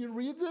opens it and he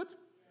reads it?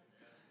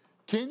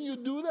 Can you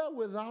do that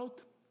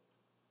without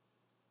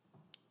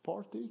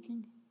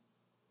partaking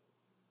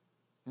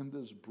in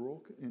his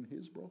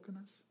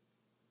brokenness?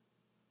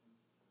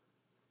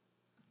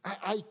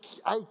 I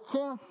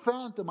can't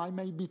fathom, I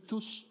may be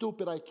too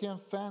stupid, I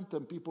can't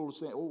fathom people who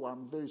say, oh,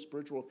 I'm very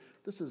spiritual.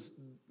 This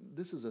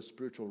is a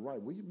spiritual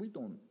rite. We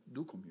don't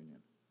do communion.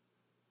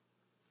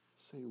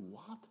 Say,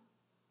 what?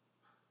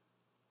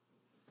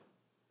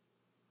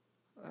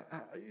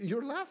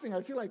 You're laughing.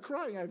 I feel like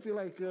crying. I feel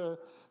like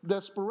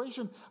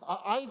desperation.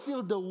 I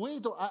feel the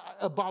weight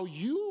about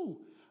you.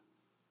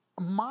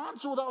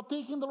 Months without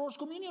taking the Lord's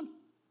communion.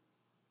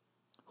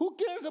 Who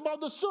cares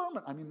about the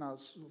sermon? I mean,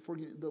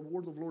 the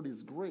word of the Lord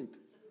is great.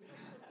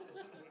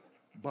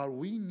 But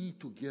we need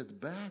to get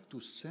back to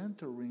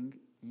centering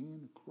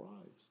in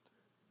Christ.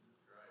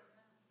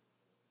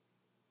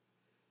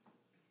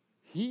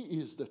 He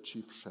is the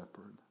chief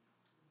shepherd.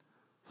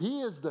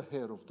 He is the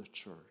head of the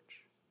church.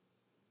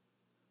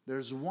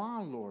 There's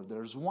one Lord,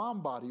 there's one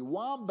body,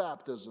 one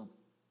baptism.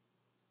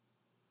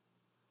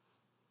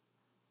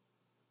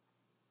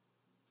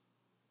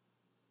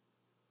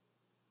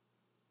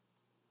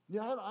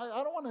 Yeah,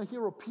 I don't want to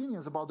hear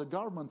opinions about the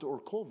government or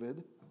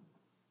COVID.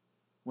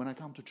 When I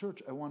come to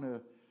church, I want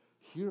to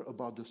hear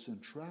about the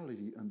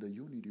centrality and the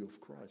unity of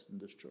Christ in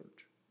this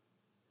church.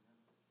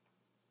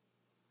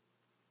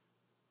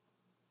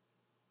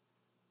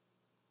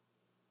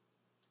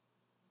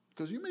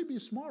 Because you may be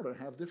smarter,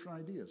 have different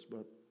ideas,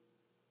 but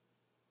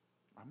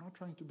I'm not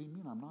trying to be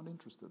mean. I'm not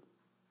interested.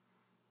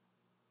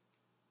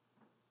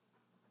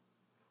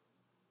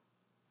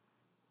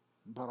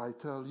 But I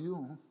tell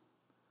you,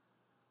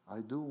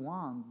 I do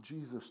want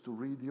Jesus to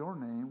read your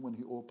name when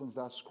he opens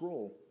that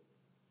scroll.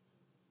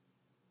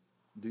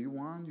 Do you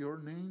want your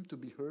name to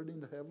be heard in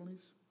the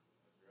heavenlies?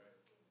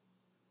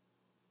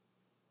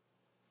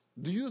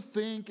 Do you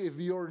think if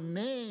your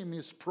name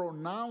is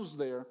pronounced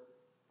there,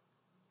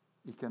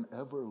 it can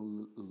ever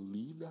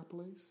leave that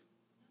place?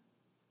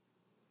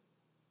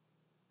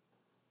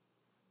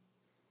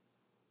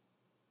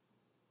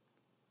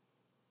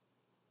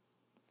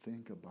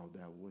 Think about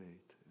that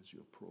weight as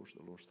you approach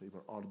the Lord's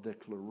table. Our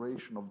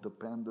declaration of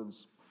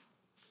dependence.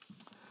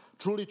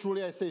 Truly,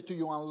 truly, I say to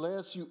you,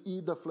 unless you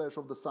eat the flesh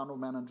of the Son of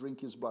Man and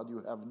drink his blood,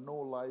 you have no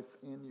life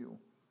in you.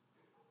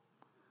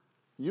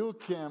 You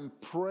can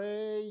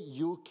pray,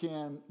 you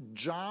can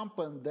jump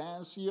and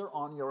dance here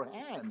on your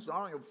hands,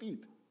 not on your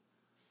feet.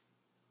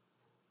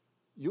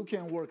 You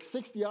can work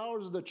 60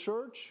 hours at the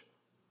church.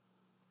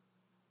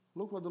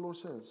 Look what the Lord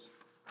says.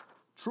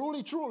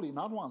 Truly, truly,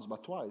 not once,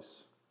 but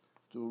twice,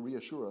 to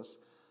reassure us.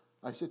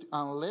 I said,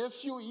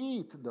 unless you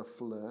eat the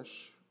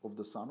flesh of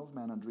the Son of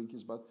Man and drink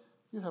his blood,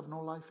 you have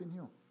no life in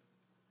you.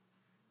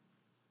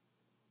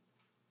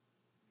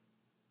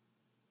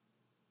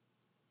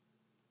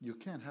 You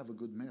can't have a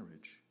good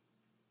marriage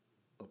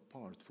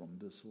apart from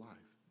this life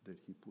that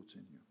he puts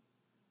in you.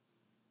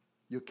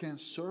 You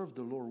can't serve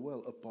the Lord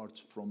well apart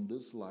from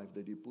this life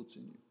that he puts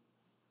in you.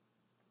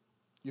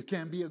 You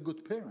can't be a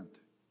good parent.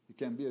 You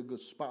can't be a good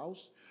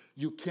spouse.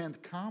 You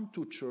can't come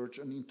to church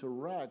and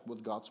interact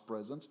with God's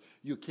presence.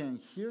 You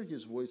can't hear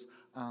his voice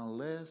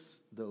unless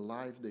the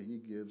life that he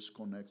gives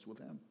connects with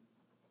him.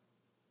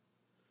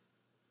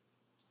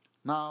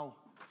 Now,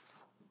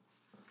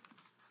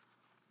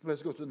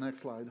 let's go to the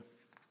next slide.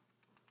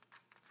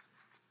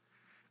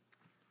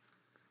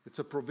 It's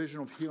a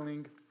provision of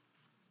healing.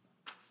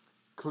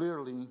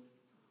 Clearly,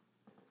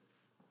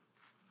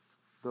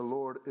 the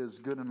Lord is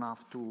good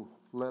enough to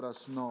let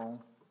us know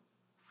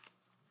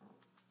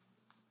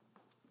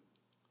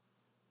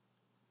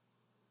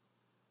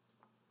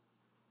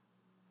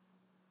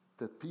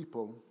that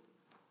people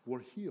were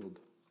healed.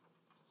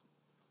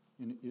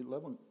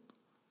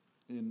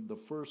 In the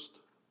first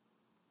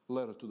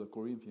letter to the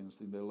Corinthians,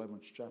 in the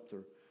 11th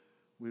chapter,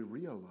 we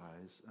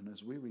realize, and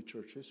as we read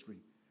church history,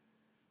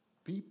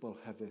 people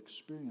have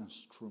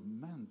experienced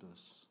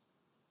tremendous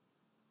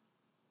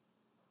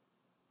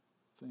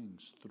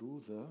things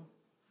through the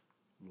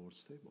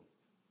Lord's table.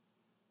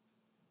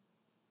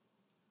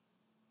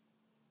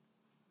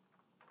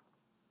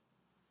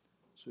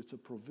 So it's a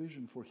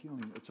provision for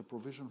healing. It's a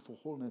provision for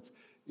wholeness.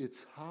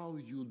 It's how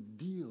you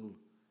deal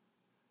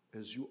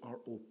as you are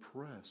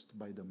oppressed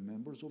by the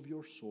members of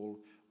your soul,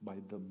 by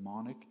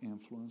demonic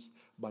influence,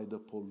 by the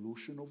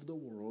pollution of the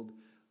world,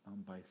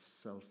 and by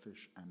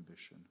selfish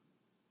ambition.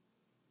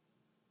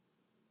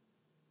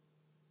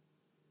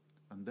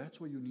 And that's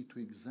why you need to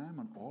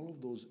examine all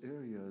of those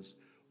areas.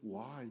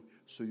 Why?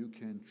 So you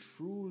can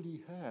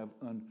truly have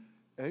an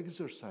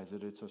exercise,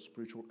 that it's a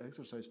spiritual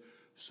exercise,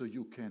 so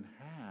you can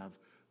have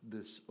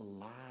this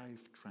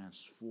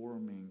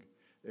life-transforming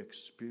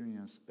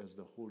experience as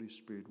the Holy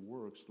Spirit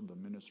works through the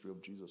ministry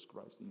of Jesus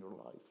Christ in your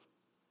life.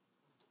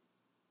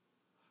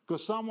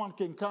 Because someone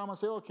can come and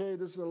say, okay,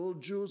 this is a little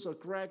juice, a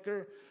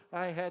cracker,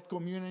 I had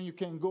communion, you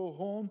can go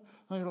home.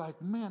 And you're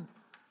like, man,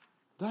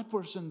 that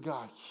person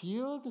got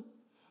healed.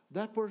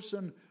 That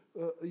person,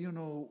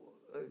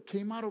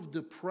 came out of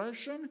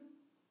depression.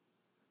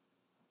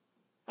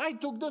 I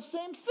took the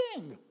same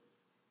thing.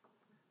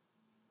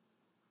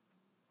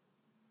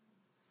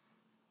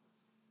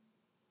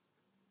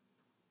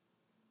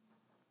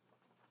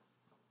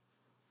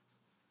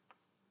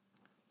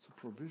 It's a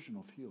provision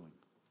of healing.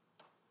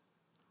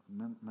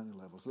 Many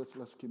levels.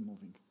 Let's keep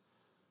moving.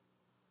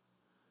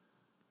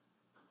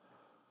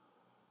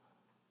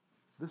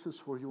 This is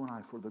for you and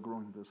I, for the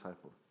growing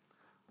disciple.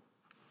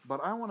 But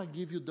I want to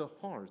give you the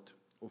heart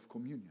of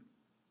communion.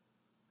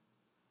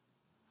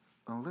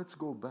 And let's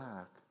go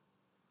back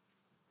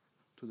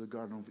to the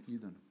Garden of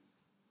Eden,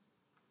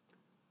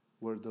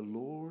 where the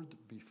Lord,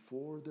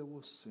 before there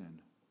was sin,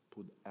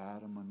 put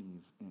Adam and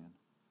Eve in.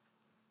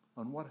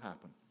 And what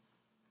happened?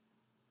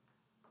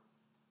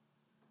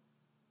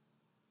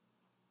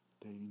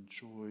 They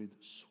enjoyed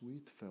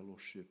sweet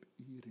fellowship,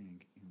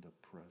 eating in the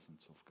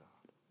presence of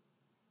God,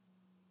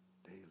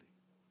 daily,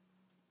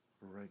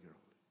 regularly.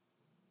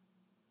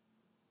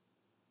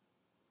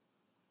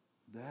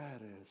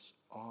 That is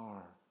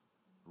our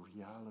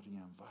reality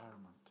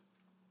environment.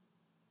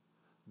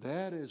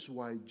 That is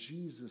why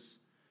Jesus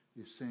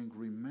is saying,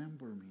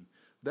 remember me.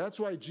 That's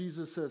why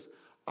Jesus says,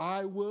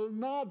 I will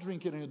not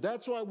drink it in you.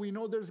 That's why we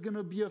know there's going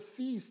to be a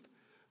feast.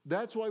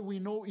 That's why we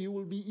know it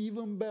will be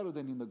even better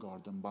than in the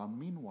garden. But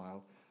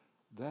meanwhile,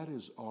 that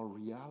is our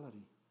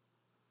reality.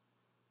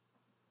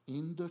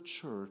 In the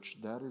church,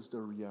 that is the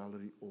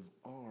reality of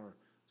our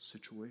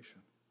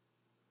situation.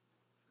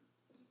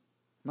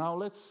 Now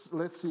let's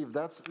see if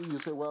that's, you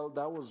say, well,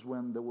 that was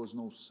when there was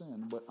no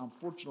sin. But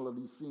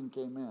unfortunately, sin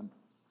came in.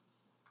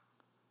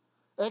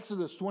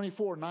 Exodus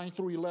 24, 9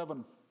 through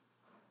 11.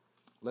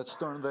 Let's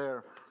turn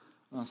there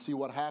and see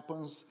what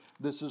happens.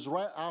 This is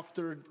right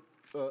after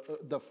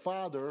the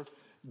Father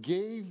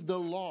gave the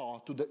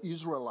law to the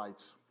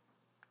Israelites.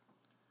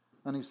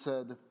 And he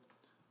said,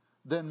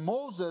 then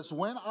Moses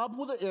went up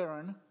with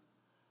Aaron,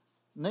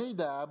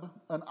 Nadab,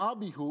 and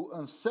Abihu,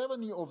 and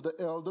 70 of the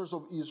elders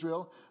of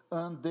Israel,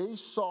 and they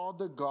saw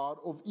the God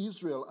of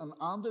Israel, and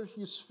under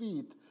his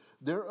feet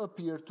there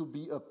appeared to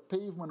be a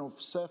pavement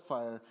of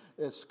sapphire,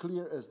 as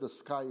clear as the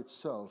sky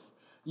itself.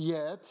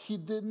 Yet he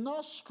did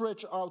not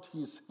stretch out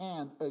his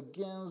hand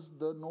against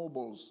the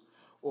nobles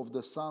of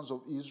the sons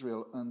of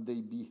Israel, and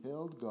they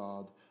beheld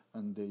God,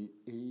 and they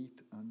ate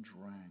and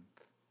drank.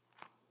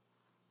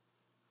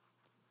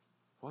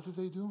 What did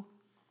they do?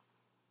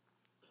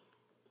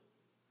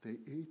 They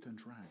ate and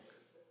drank.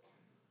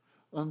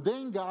 And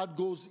then God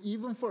goes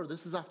even further.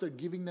 This is after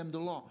giving them the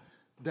law.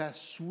 That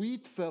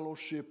sweet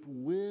fellowship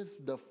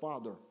with the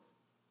Father.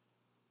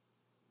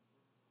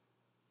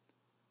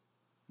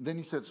 Then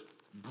he says,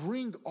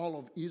 bring all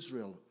of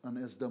Israel.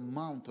 And as the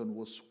mountain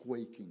was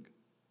quaking,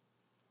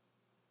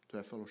 to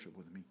have fellowship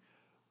with me.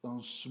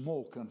 And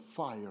smoke and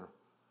fire,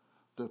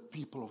 the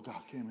people of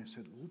God came and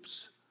said,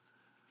 oops,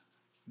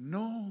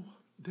 no,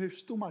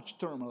 there's too much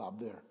turmoil up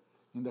there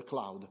in the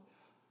cloud.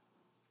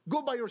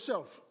 Go by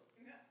yourself.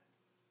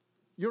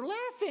 You're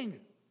laughing.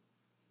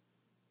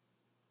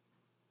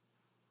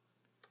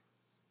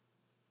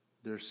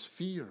 There's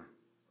fear.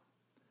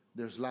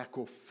 There's lack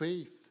of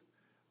faith.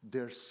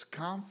 There's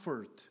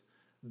comfort,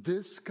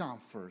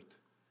 discomfort.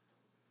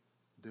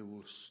 They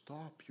will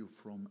stop you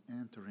from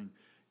entering.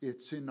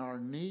 It's in our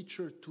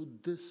nature to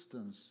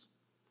distance.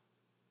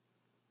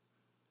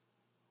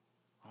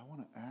 I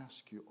want to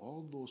ask you,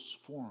 all those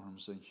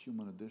forms and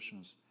human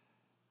additions,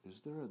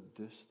 is there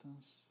a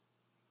distance?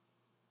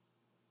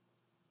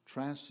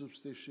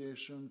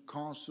 Transubstantiation,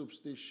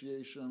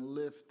 consubstantiation,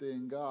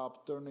 lifting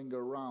up, turning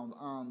around,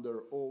 under,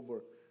 over.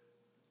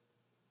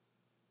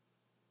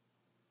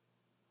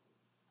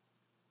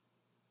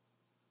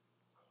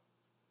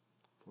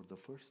 For the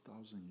first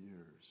 1,000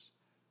 years,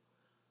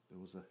 there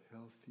was a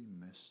healthy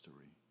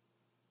mystery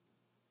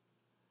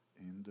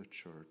in the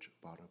church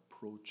about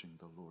approaching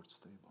the Lord's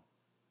table.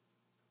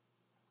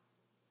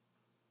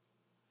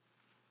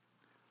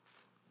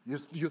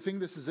 You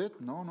think this is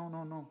it? No, no,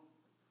 no, no.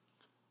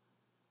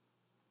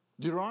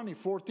 Deuteronomy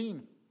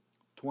 14,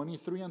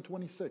 23 and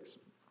 26.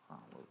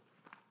 We'll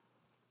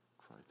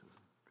try to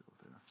go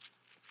there.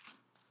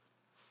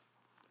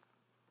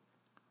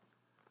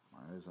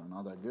 My eyes are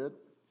not that good.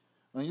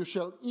 And you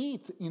shall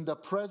eat in the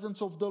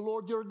presence of the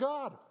Lord your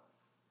God,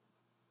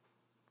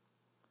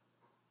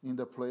 in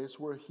the place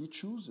where he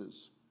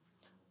chooses.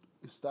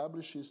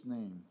 Establish his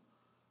name.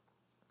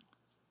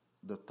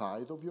 The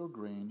tithe of your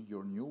grain,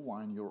 your new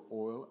wine, your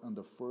oil, and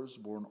the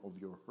firstborn of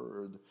your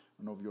herd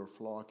and of your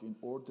flock, in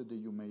order that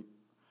you may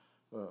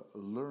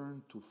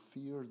learn to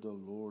fear the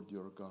Lord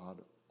your God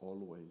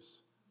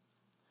always.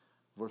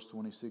 Verse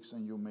 26,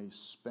 and you may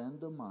spend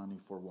the money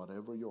for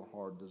whatever your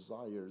heart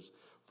desires,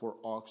 for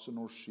oxen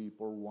or sheep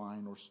or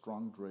wine or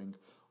strong drink,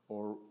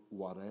 or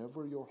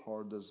whatever your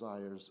heart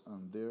desires,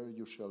 and there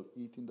you shall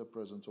eat in the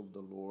presence of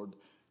the Lord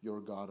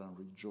your God and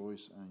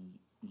rejoice, and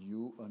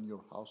you and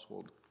your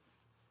household.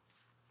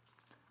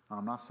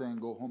 I'm not saying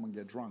go home and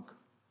get drunk.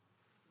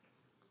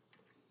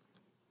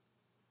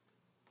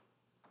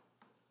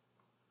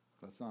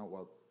 That's not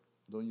what,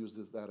 don't use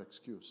that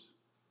excuse.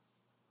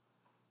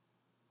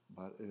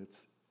 But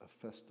it's a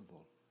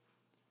festival.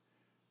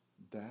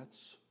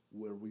 That's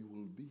where we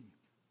will be.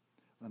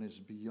 And it's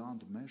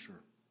beyond measure.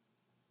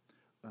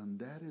 And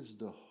that is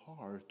the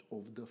heart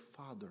of the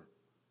Father.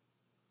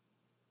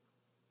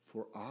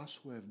 For us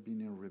who have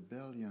been in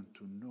rebellion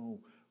to know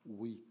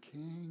we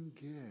can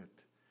get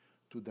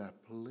to that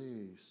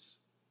place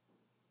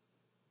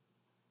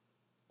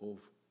of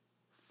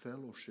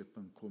fellowship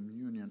and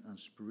communion and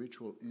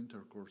spiritual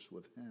intercourse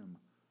with him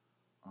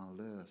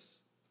unless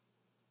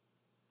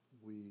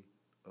we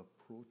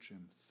approach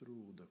Him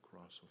through the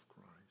cross of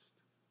Christ.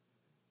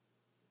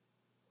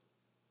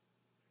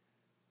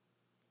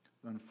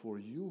 And for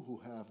you who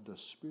have the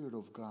Spirit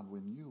of God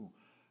within you,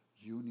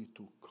 you need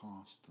to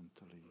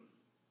constantly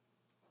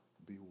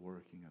be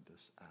working at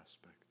this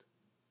aspect.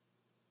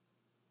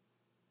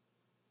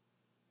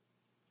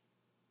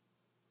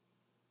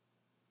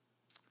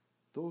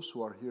 Those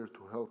who are here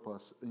to help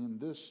us in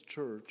this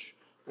church,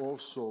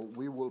 also,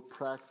 we will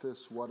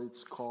practice what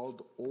it's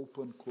called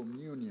open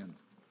communion.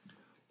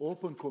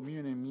 Open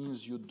communion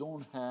means you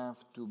don't have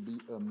to be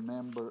a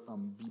member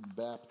and be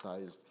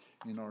baptized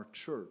in our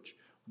church,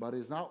 but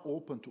it's not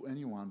open to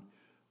anyone.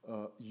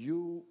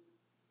 You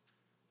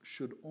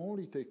should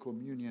only take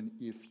communion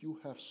if you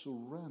have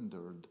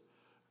surrendered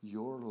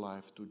your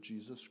life to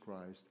Jesus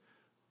Christ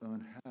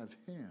and have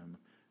Him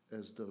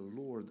as the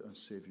Lord and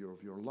Savior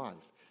of your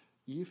life.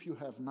 If you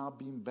have not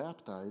been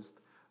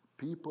baptized,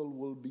 people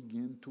will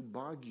begin to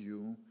bug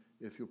you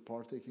if you're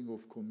partaking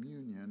of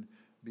communion,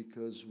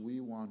 because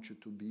we want you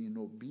to be in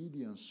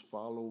obedience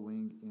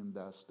following in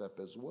that step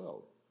as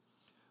well.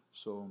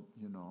 So,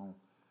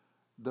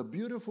 the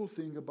beautiful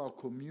thing about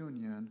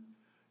communion,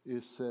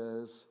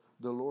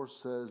 the Lord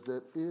says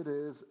that it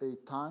is a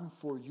time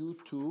for you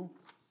to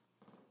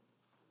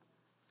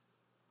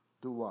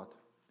do what?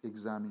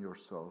 Examine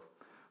yourself.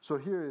 So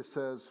here it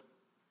says,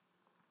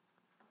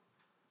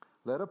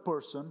 let a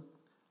person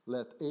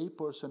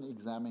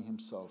examine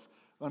himself.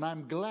 And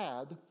I'm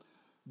glad,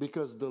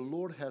 because the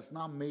Lord has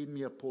not made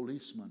me a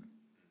policeman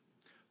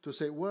to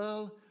say,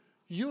 well,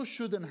 you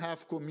shouldn't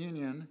have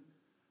communion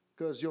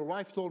because your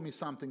wife told me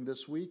something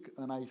this week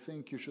and I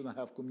think you shouldn't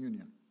have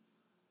communion.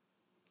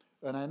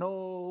 And I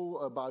know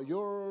about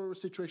your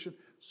situation,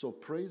 so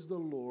praise the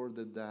Lord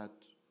that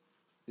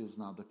is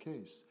not the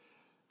case.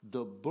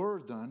 The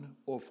burden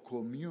of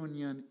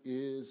communion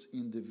is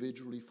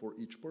individually for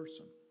each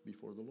person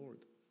before the Lord.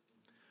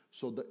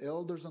 So the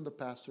elders and the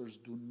pastors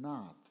do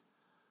not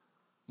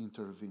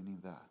intervene in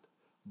that.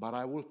 But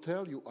I will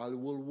tell you, I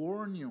will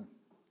warn you,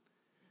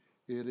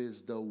 it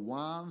is the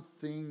one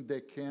thing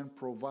that can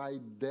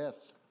provide death.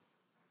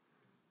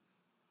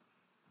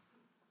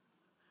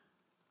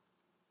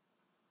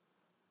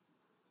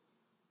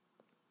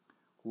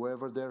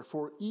 Whoever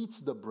therefore eats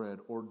the bread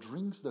or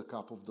drinks the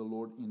cup of the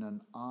Lord in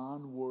an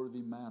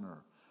unworthy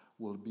manner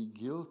will be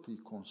guilty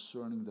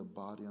concerning the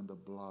body and the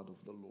blood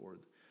of the Lord.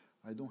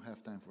 I don't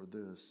have time for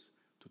this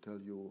to tell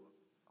you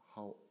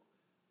how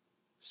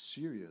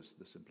serious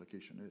this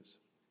implication is.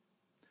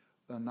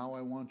 And now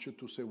I want you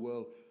to say,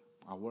 well,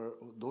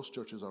 those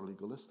churches are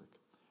legalistic.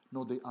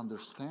 No, they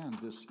understand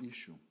this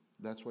issue.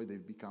 That's why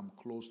they've become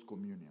closed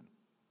communion.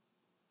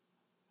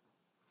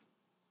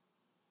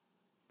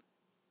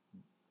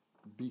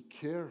 Be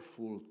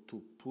careful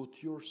to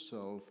put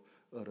yourself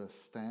at a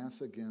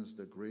stance against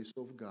the grace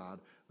of God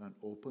and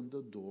open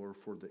the door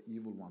for the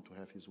evil one to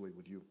have his way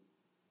with you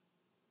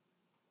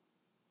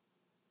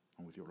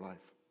and with your life.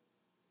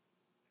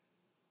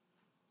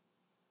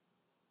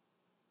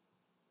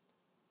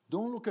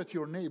 Don't look at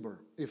your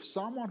neighbor. If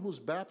someone who's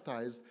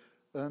baptized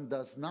and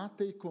does not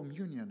take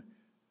communion,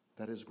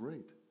 that is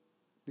great.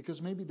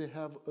 Because maybe they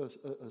have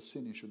a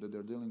sin issue that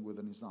they're dealing with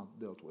and is not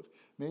dealt with.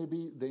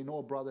 Maybe they know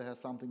a brother has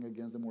something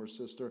against them or a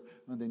sister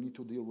and they need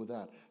to deal with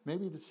that.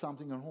 Maybe it's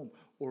something at home.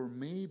 Or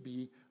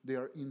maybe they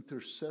are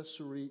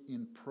intercessory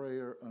in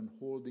prayer and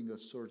holding a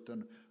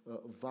certain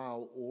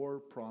vow or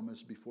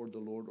promise before the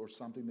Lord or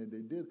something that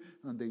they did,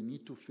 and they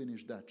need to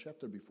finish that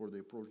chapter before they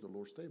approach the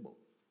Lord's table.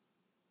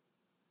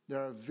 There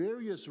are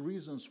various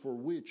reasons for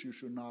which you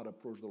should not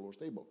approach the Lord's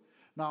table.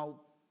 Now,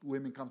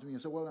 women come to me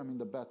and say, well, I'm in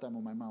the bad time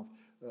of my mouth.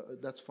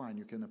 That's fine.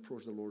 You can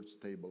approach the Lord's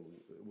table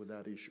with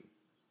that issue.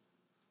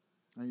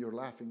 And you're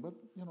laughing, but,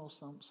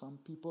 some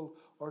people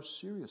are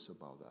serious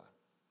about that.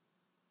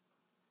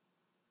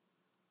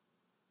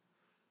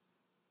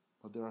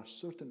 But there are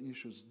certain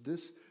issues.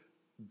 This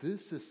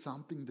is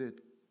something that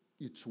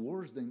it's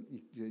worse than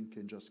it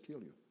can just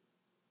kill you.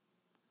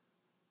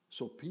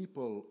 So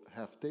people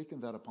have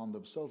taken that upon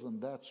themselves, and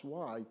that's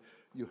why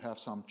you have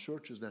some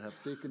churches that have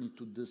taken it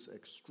to this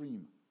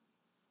extreme.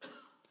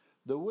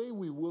 The way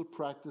we will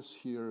practice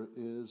here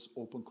is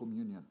open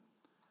communion.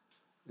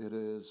 It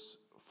is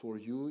for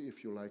you,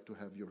 if you like to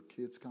have your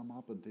kids come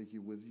up and take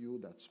it with you,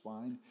 that's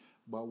fine.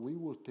 But we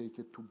will take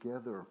it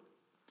together.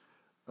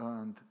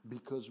 And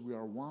because we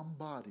are one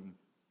body,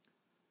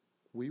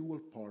 we will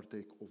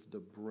partake of the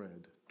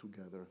bread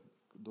together.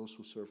 Those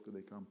who serve, could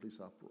they come please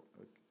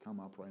come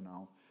up right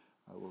now?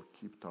 I will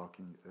keep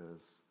talking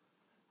as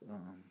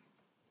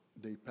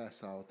they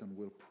pass out, and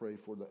we'll pray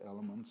for the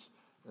elements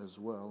as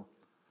well.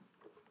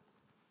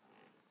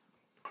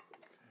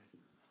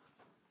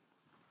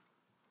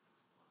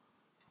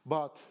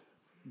 But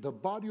the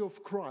body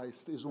of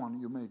Christ is one.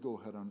 You may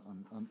go ahead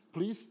and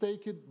please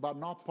take it, but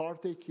not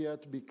partake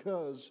yet,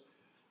 because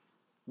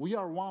we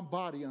are one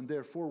body, and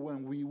therefore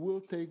when we will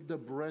take the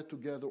bread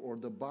together, or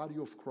the body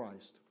of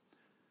Christ,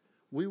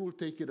 we will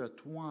take it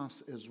at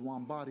once as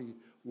one body.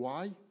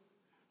 Why?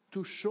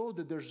 To show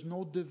that there's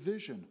no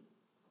division.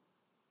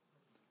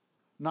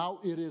 Now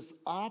it is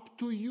up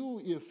to you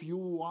if you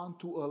want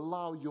to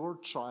allow your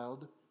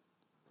child,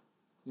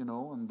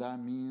 and that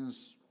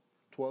means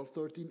 12,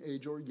 13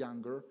 age or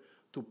younger,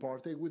 to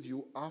partake with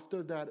you.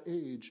 After that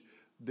age,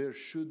 there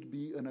should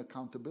be an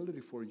accountability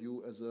for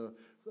you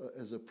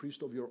as a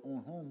priest of your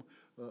own home,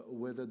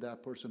 whether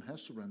that person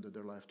has surrendered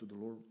their life to the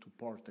Lord to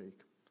partake.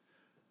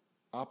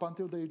 Up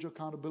until the age of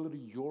accountability,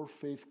 your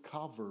faith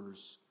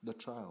covers the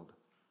child.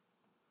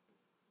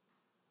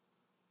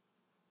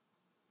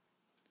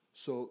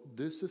 So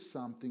this is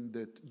something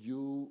that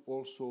you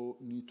also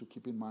need to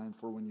keep in mind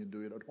for when you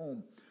do it at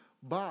home.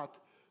 But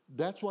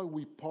that's why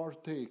we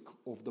partake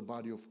of the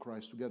body of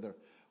Christ together.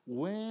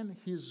 When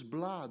his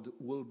blood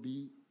will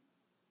be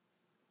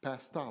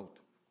passed out,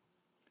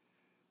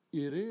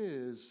 it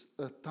is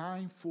a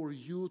time for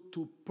you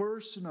to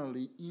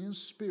personally, in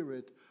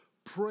spirit,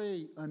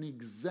 pray and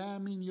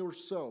examine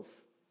yourself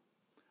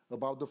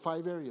about the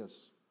 5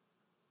 areas,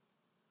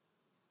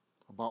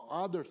 about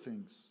other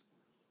things.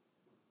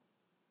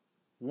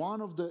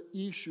 One of the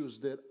issues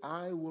that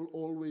I will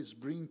always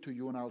bring to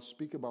you and I'll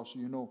speak about, so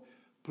you know,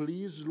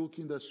 please look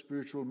in the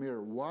spiritual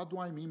mirror. What do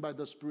I mean by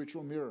the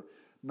spiritual mirror?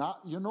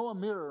 Not, a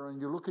mirror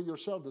and you look at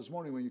yourself this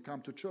morning when you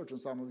come to church,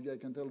 and some of you, I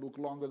can tell, look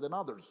longer than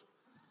others.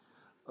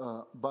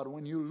 But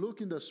when you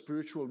look in the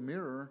spiritual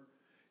mirror,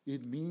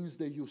 it means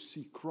that you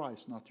see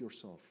Christ, not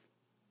yourself.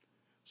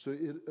 So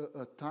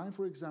a time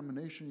for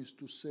examination is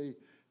to say,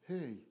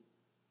 hey,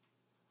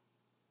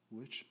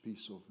 which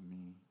piece of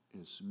me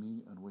is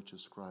me and which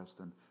is Christ,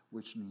 and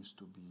which needs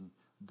to be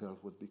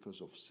dealt with because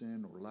of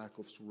sin or lack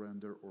of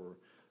surrender or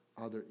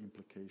other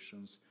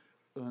implications.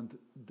 And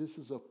this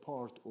is a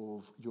part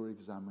of your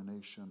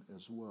examination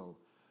as well.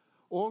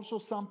 Also,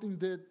 something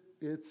that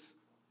it's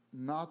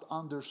not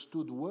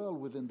understood well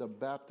within the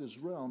Baptist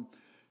realm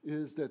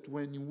is that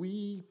when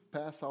we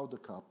pass out the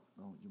cup,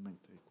 you may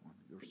take one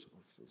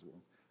yourselves as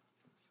well.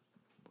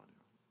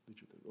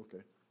 Did you take?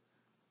 Okay.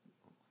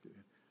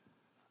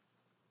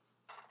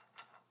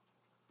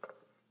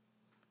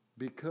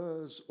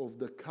 Because of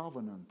the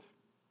covenant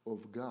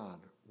of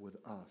God with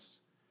us,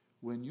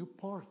 when you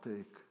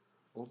partake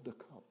of the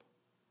cup,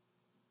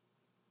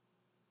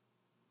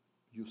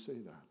 you say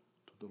that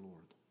to the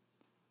Lord.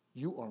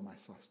 You are my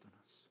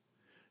sustenance.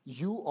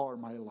 You are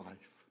my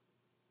life.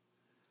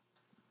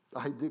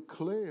 I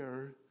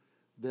declare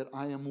that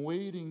I am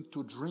waiting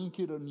to drink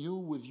it anew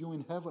with you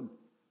in heaven.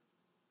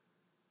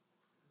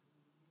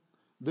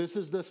 This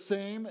is the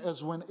same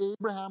as when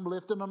Abraham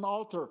lifted an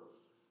altar.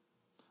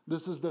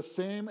 This is the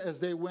same as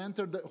they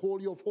entered the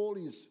Holy of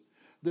Holies.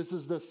 This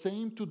is the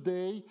same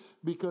today,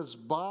 because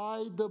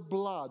by the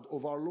blood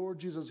of our Lord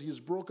Jesus, his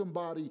broken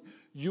body,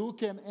 you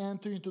can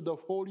enter into the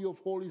Holy of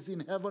Holies in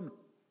heaven.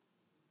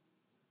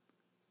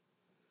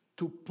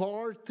 To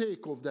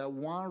partake of that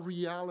one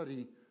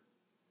reality